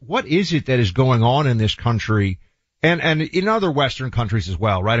 what is it that is going on in this country and in other Western countries as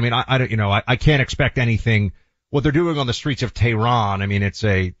well, right? I mean, I don't, I can't expect anything. What they're doing on the streets of Tehran, I mean, it's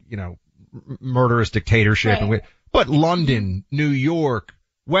a, murderous dictatorship. Right. But London, New York,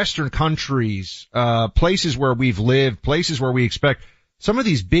 Western countries, places where we've lived, places where we expect some of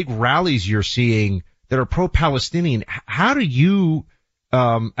these big rallies you're seeing that are pro-Palestinian. How do you,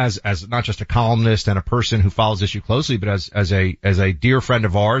 as not just a columnist and a person who follows this issue closely, but as a dear friend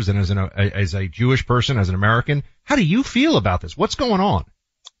of ours and as a Jewish person, as an American, how do you feel about this? What's going on?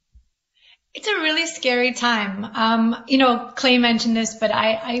 It's a really scary time. Clay mentioned this, but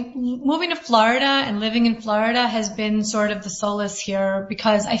I moving to Florida and living in Florida has been sort of the solace here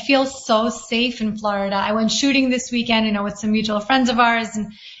because I feel so safe in Florida. I went shooting this weekend, with some mutual friends of ours,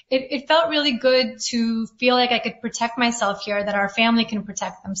 and it felt really good to feel like I could protect myself here, that our family can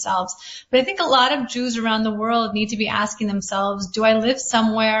protect themselves. But I think a lot of Jews around the world need to be asking themselves, do I live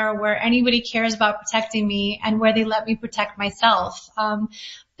somewhere where anybody cares about protecting me and where they let me protect myself?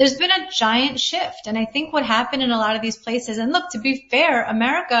 There's been a giant shift. And I think what happened in a lot of these places, and look, to be fair,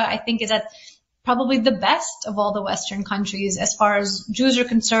 America, I think, is at probably the best of all the Western countries as far as Jews are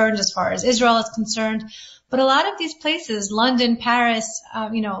concerned, as far as Israel is concerned. But a lot of these places, London, Paris,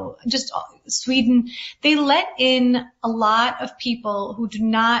 just Sweden, they let in a lot of people who do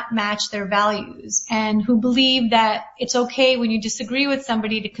not match their values and who believe that it's okay when you disagree with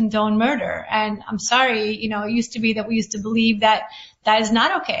somebody to condone murder. And I'm sorry, it used to be that we used to believe that that is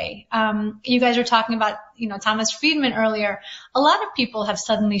not okay. You guys were talking about, Thomas Friedman earlier. A lot of people have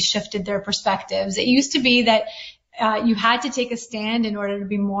suddenly shifted their perspectives. It used to be that you had to take a stand in order to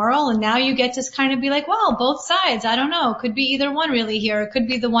be moral, and now you get to kind of be like, well, both sides, I don't know, could be either one really here. It could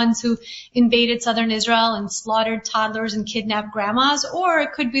be the ones who invaded southern Israel and slaughtered toddlers and kidnapped grandmas, or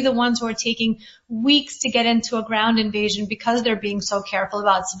it could be the ones who are taking weeks to get into a ground invasion because they're being so careful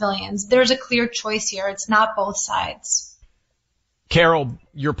about civilians. There's a clear choice here. It's not both sides. Carol,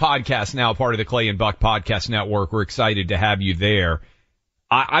 your podcast now part of the Clay and Buck Podcast Network. We're excited to have you there.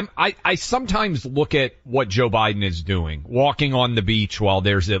 I sometimes look at what Joe Biden is doing, walking on the beach while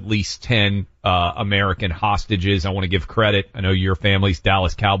there's at least 10 American hostages. I want to give credit. I know your family's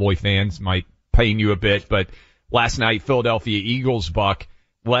Dallas Cowboy fans, might pain you a bit, but last night Philadelphia Eagles, Buck,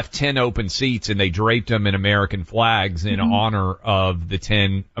 left 10 open seats and they draped them in American flags in honor of the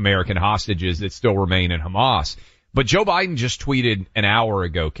 10 American hostages that still remain in Hamas. But Joe Biden just tweeted an hour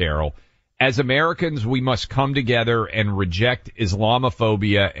ago, Carol, as Americans, we must come together and reject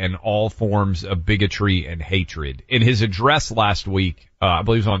Islamophobia and all forms of bigotry and hatred. In his address last week, I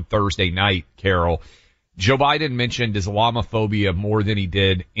believe it was on Thursday night, Carol, Joe Biden mentioned Islamophobia more than he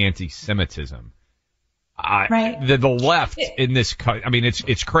did anti-Semitism. Right. The left in this, I mean,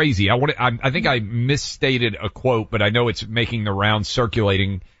 it's crazy. I think I misstated a quote, but I know it's making the rounds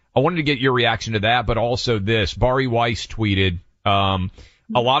circulating. I wanted to get your reaction to that, but also this. Bari Weiss tweeted,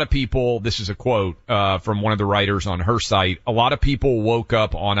 a lot of people, this is a quote from one of the writers on her site, a lot of people woke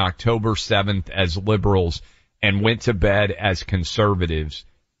up on October 7th as liberals and went to bed as conservatives.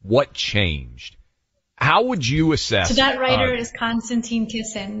 What changed? How would you assess? So that writer is Konstantin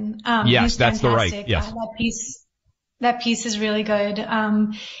Kisin. Yes, that's fantastic. the right. Yes. That piece is really good.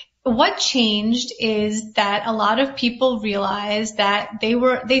 What changed is that a lot of people realized that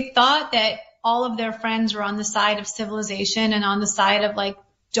they thought that all of their friends were on the side of civilization and on the side of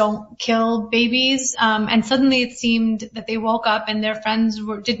don't kill babies. And suddenly it seemed that they woke up and their friends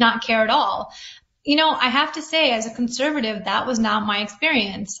did not care at all. I have to say, as a conservative, that was not my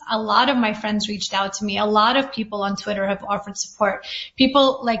experience. A lot of my friends reached out to me. A lot of people on Twitter have offered support.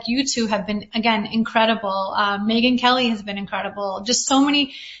 People like you two have been, again, incredible. Megyn Kelly has been incredible. Just so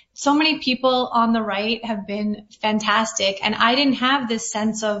many people on the right have been fantastic. And I didn't have this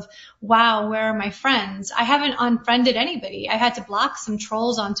sense of, wow, where are my friends? I haven't unfriended anybody. I had to block some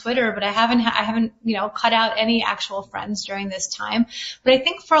trolls on Twitter, but I haven't, cut out any actual friends during this time. But I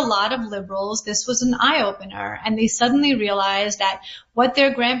think for a lot of liberals, this was an eye opener, and they suddenly realized that what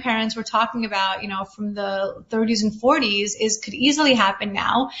their grandparents were talking about, from the 30s and 40s could easily happen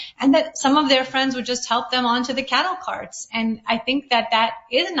now, and that some of their friends would just help them onto the cattle carts. And I think that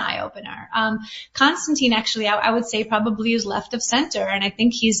is an eye opener. Konstantin actually, I would say probably is left of center. And I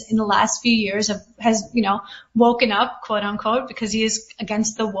think he's in the last few years has woken up, quote unquote, because he is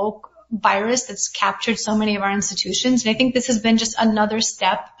against the woke virus that's captured so many of our institutions. And I think this has been just another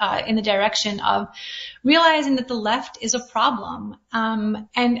step in the direction of realizing that the left is a problem. And,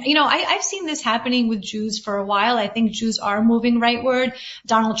 I've seen this happening with Jews for a while. I think Jews are moving rightward.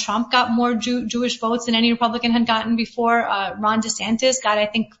 Donald Trump got more Jewish votes than any Republican had gotten before. Ron DeSantis got, I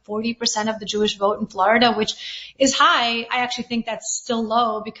think, 40% of the Jewish vote in Florida, which is high. I actually think that's still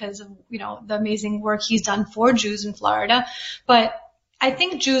low because of, the amazing work he's done for Jews in Florida. But I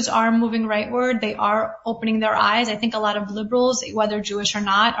think Jews are moving rightward. They are opening their eyes. I think a lot of liberals, whether Jewish or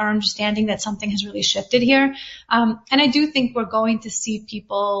not, are understanding that something has really shifted here. And I do think we're going to see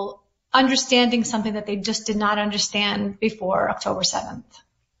people understanding something that they just did not understand before October 7th.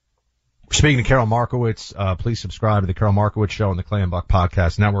 Speaking to Carol Markowitz, please subscribe to the Carol Markowitz Show on the Clay and Buck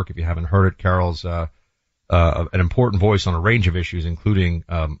Podcast Network if you haven't heard it. Carol's an important voice on a range of issues, including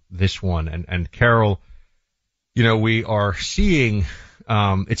this one. And Carol, we are seeing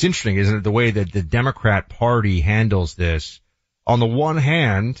it's interesting, isn't it, the way that the Democrat Party handles this. On the one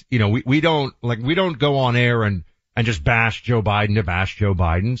hand, we don't go on air and just bash Joe Biden to bash Joe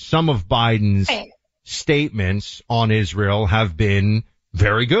Biden. Some of Biden's statements on Israel have been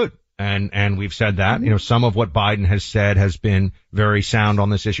very good. And we've said that, some of what Biden has said has been very sound on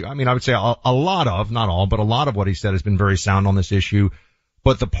this issue. I mean, I would say a lot of, not all, but a lot of what he said has been very sound on this issue.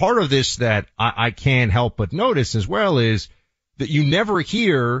 But the part of this that I can't help but notice as well is that you never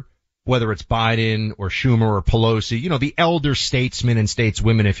hear, whether it's Biden or Schumer or Pelosi, the elder statesmen and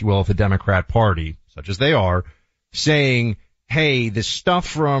stateswomen, if you will, of the Democrat Party, such as they are, saying, hey, this stuff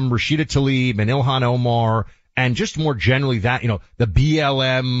from Rashida Tlaib and Ilhan Omar, and just more generally that, the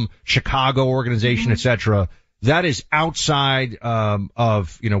BLM, Chicago organization, et cetera, that is outside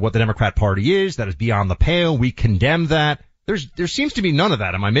of, what the Democrat Party is. That is beyond the pale. We condemn that. There seems to be none of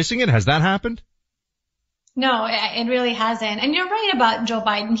that. Am I missing it? Has that happened? No, it really hasn't. And you're right about Joe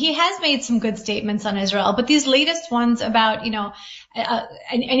Biden. He has made some good statements on Israel, but these latest ones about,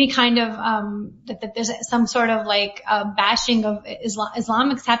 any kind of, that there's some sort of bashing of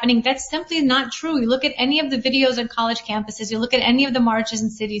Islamics happening, that's simply not true. You look at any of the videos on college campuses, you look at any of the marches in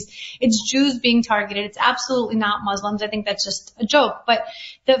cities, it's Jews being targeted. It's absolutely not Muslims. I think that's just a joke. But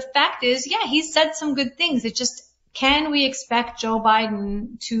the fact is, he's said some good things. It just, can we expect Joe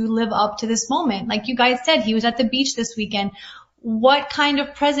Biden to live up to this moment? Like you guys said, he was at the beach this weekend. What kind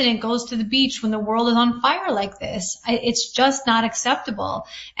of president goes to the beach when the world is on fire like this? It's just not acceptable.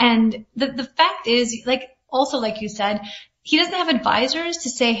 And the fact is, also like you said, he doesn't have advisors to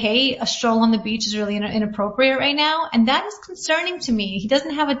say, hey, a stroll on the beach is really inappropriate right now. And that is concerning to me. He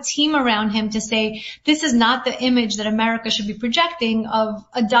doesn't have a team around him to say, this is not the image that America should be projecting of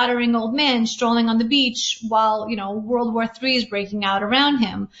a doddering old man strolling on the beach while, World War III is breaking out around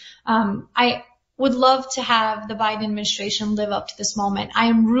him. I would love to have the Biden administration live up to this moment. I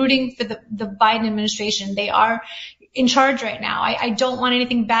am rooting for the Biden administration. They are in charge right now. I don't want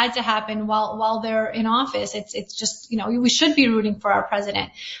anything bad to happen while they're in office. It's just, we should be rooting for our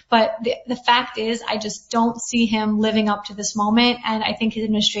president. But the fact is, I just don't see him living up to this moment. And I think his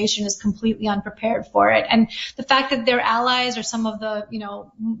administration is completely unprepared for it. And the fact that their allies are some of the,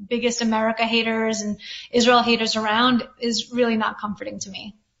 biggest America haters and Israel haters around is really not comforting to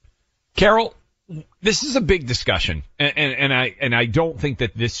me. Carol, this is a big discussion, and I don't think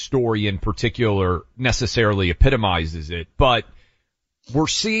that this story in particular necessarily epitomizes it, but we're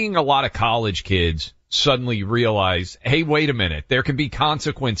seeing a lot of college kids suddenly realize, hey, wait a minute, there can be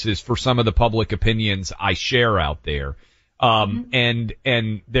consequences for some of the public opinions I share out there. And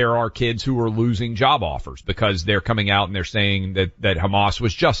there are kids who are losing job offers because they're coming out and they're saying that Hamas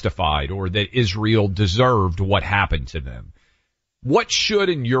was justified or that Israel deserved what happened to them. What should,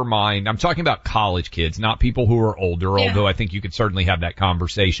 in your mind, I'm talking about college kids, not people who are older, although I think you could certainly have that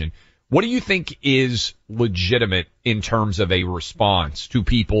conversation. What do you think is legitimate in terms of a response to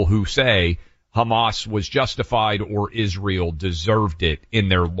people who say Hamas was justified or Israel deserved it in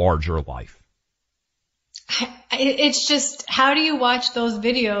their larger life? It's just, how do you watch those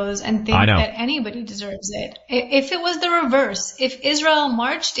videos and think that anybody deserves it? If it was the reverse, if Israel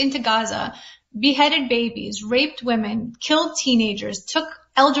marched into Gaza, beheaded babies, raped women, killed teenagers, took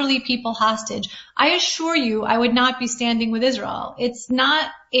elderly people hostage, I assure you I would not be standing with Israel. It's not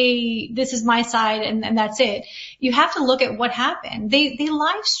this is my side and that's it. You have to look at what happened. They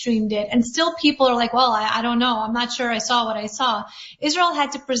live streamed it and still people are like, well, I don't know. I'm not sure I saw what I saw. Israel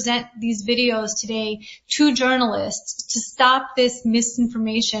had to present these videos today to journalists to stop this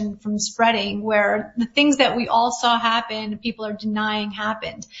misinformation from spreading, where the things that we all saw happen, people are denying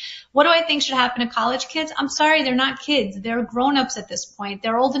happened. What do I think should happen to college kids? I'm sorry, they're not kids. They're grown-ups at this point.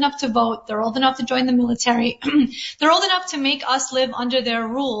 They're old enough to vote. They're old enough to join the military. They're old enough to make us live under their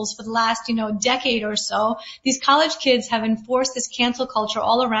rules for the last, decade or so. These college kids have enforced this cancel culture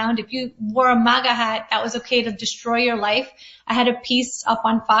all around. If you wore a MAGA hat, that was okay to destroy your life. I had a piece up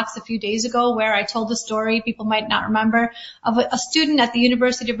on Fox a few days ago where I told the story, people might not remember, of a student at the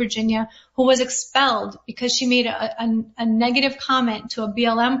University of Virginia who was expelled because she made a negative comment to a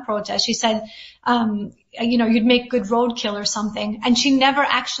BLM protest. She said, you'd make good roadkill or something. And she never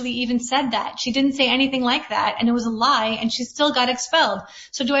actually even said that. She didn't say anything like that. And it was a lie. And she still got expelled.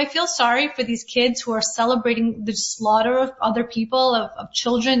 So do I feel sorry for these kids who are celebrating the slaughter of other people, of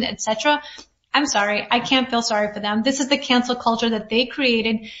children, etc.? I'm sorry. I can't feel sorry for them. This is the cancel culture that they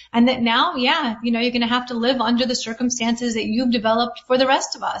created, and that now, you're going to have to live under the circumstances that you've developed for the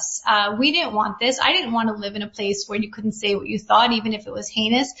rest of us. We didn't want this. I didn't want to live in a place where you couldn't say what you thought, even if it was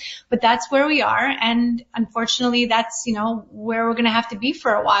heinous, but that's where we are. And unfortunately, that's, where we're going to have to be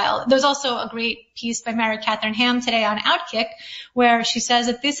for a while. There's also a great piece by Mary Catherine Ham today on Outkick, where she says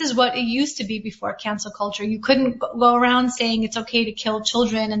that this is what it used to be before cancel culture. You couldn't go around saying it's okay to kill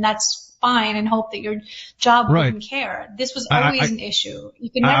children and that's fine and hope that your job wouldn't care. This was always an issue. You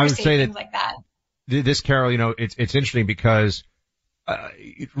could never say things like that. This, Carol, it's interesting because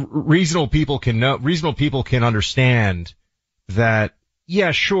reasonable people can understand that. Yeah,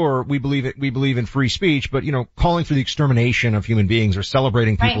 sure, we believe in free speech, but calling for the extermination of human beings or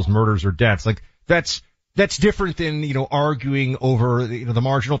celebrating people's murders or deaths, like that's different than arguing over the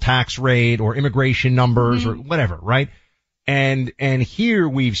marginal tax rate or immigration numbers or whatever, right? And here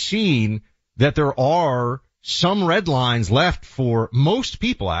we've seen that there are some red lines left for most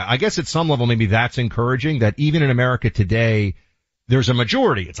people. I guess at some level maybe that's encouraging that even in America today, there's a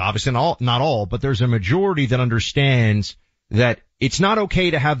majority. It's obviously not all, but there's a majority that understands that it's not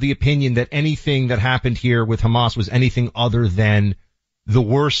okay to have the opinion that anything that happened here with Hamas was anything other than the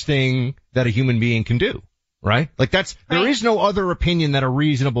worst thing that a human being can do. Right? Like there is no other opinion that a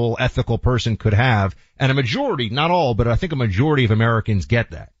reasonable, ethical person could have. And a majority, not all, but I think a majority of Americans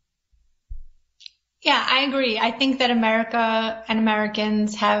get that. Yeah, I agree. I think that America and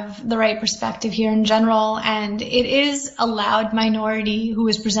Americans have the right perspective here in general. And it is a loud minority who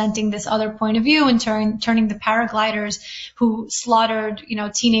is presenting this other point of view and turning the paragliders who slaughtered,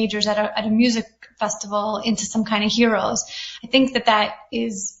 teenagers at a music festival into some kind of heroes. I think that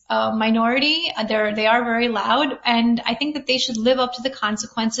is a minority. They are very loud, and I think that they should live up to the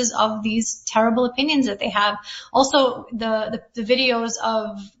consequences of these terrible opinions that they have. Also, the videos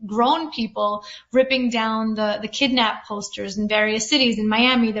of grown people ripping down the kidnap posters in various cities. In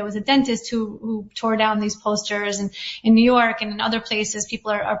Miami, there was a dentist who tore down these posters, and in New York and in other places,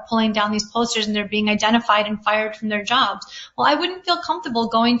 people are pulling down these posters and they're being identified and fired from their jobs. Well, I wouldn't feel comfortable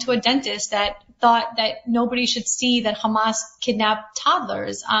going to a dentist that thought that nobody should see that Hamas kidnapped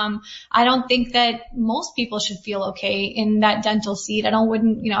toddlers. I don't think that most people should feel okay in that dental seat. I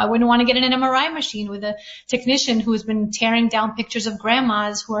wouldn't want to get in an MRI machine with a technician who's been tearing down pictures of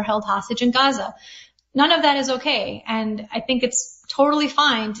grandmas who are held hostage in Gaza. None of that is okay. And I think it's totally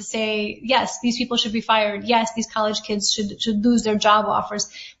fine to say, yes, these people should be fired. Yes, these college kids should lose their job offers.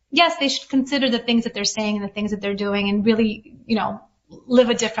 Yes, they should consider the things that they're saying and the things that they're doing and really, live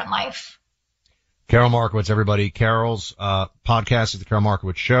a different life. Carol Markowitz, everybody. Carol's podcast is the Carol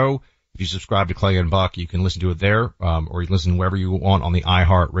Markowitz Show. If you subscribe to Clay and Buck, you can listen to it there, or you can listen wherever you want on the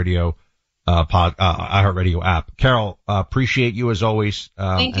iHeartRadio iHeartRadio app. Carol, appreciate you as always.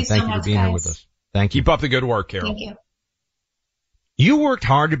 Thank you so much, for being here with us. Thank you. Keep up the good work, Carol. Thank you. You worked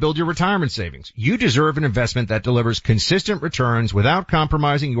hard to build your retirement savings. You deserve an investment that delivers consistent returns without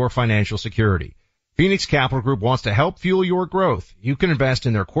compromising your financial security. Phoenix Capital Group wants to help fuel your growth. You can invest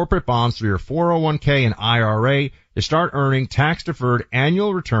in their corporate bonds through your 401k and IRA to start earning tax-deferred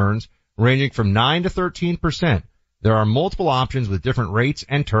annual returns ranging from 9 to 13%. There are multiple options with different rates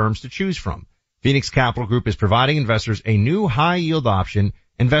and terms to choose from. Phoenix Capital Group is providing investors a new high-yield option,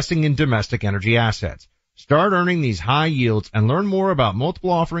 investing in domestic energy assets. Start earning these high yields and learn more about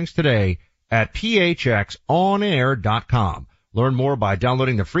multiple offerings today at phxonair.com. Learn more by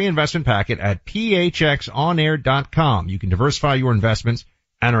downloading the free investment packet at phxonair.com. You can diversify your investments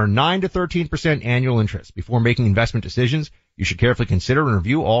and earn 9 to 13% annual interest. Before making investment decisions, you should carefully consider and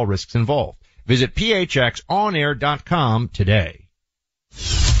review all risks involved. Visit phxonair.com today.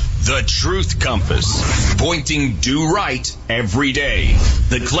 The Truth Compass, pointing due right every day.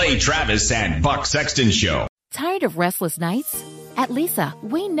 The Clay Travis and Buck Sexton Show. Tired of restless nights? At Lisa,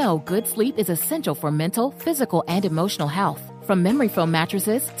 we know good sleep is essential for mental, physical, and emotional health. From memory foam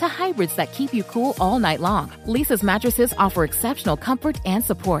mattresses to hybrids that keep you cool all night long, Leesa's mattresses offer exceptional comfort and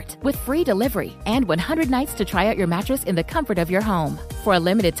support with free delivery and 100 nights to try out your mattress in the comfort of your home. For a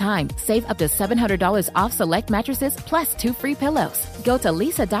limited time, save up to $700 off select mattresses plus 2 free pillows. Go to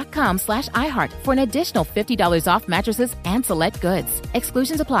Leesa.com/iHeart for an additional $50 off mattresses and select goods.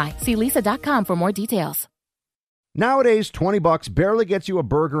 Exclusions apply. See Leesa.com for more details. Nowadays, $20 barely gets you a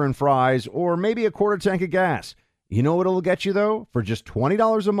burger and fries or maybe a quarter tank of gas. You know what it'll get you, though? For just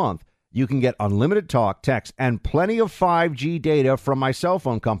 $20 a month, you can get unlimited talk, text, and plenty of 5G data from my cell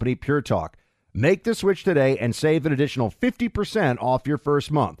phone company, Pure Talk. Make the switch today and save an additional 50% off your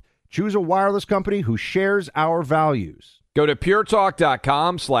first month. Choose a wireless company who shares our values. Go to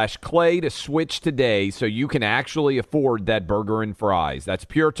puretalk.com/clay to switch today so you can actually afford that burger and fries. That's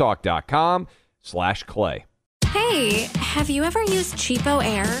puretalk.com/clay. Hey, have you ever used Cheapo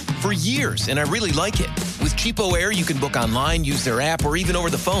Air? For years, and I really like it. With Cheapo Air, you can book online, use their app, or even over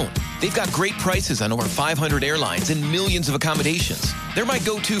the phone. They've got great prices on over 500 airlines and millions of accommodations. They're my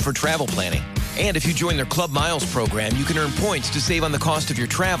go-to for travel planning. And if you join their Club Miles program, you can earn points to save on the cost of your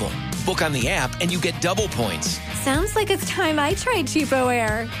travel. Book on the app, and you get double points. Sounds like it's time I tried Cheapo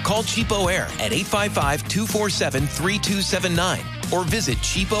Air. Call Cheapo Air at 855-247-3279 or visit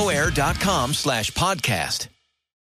cheapoair.com/podcast.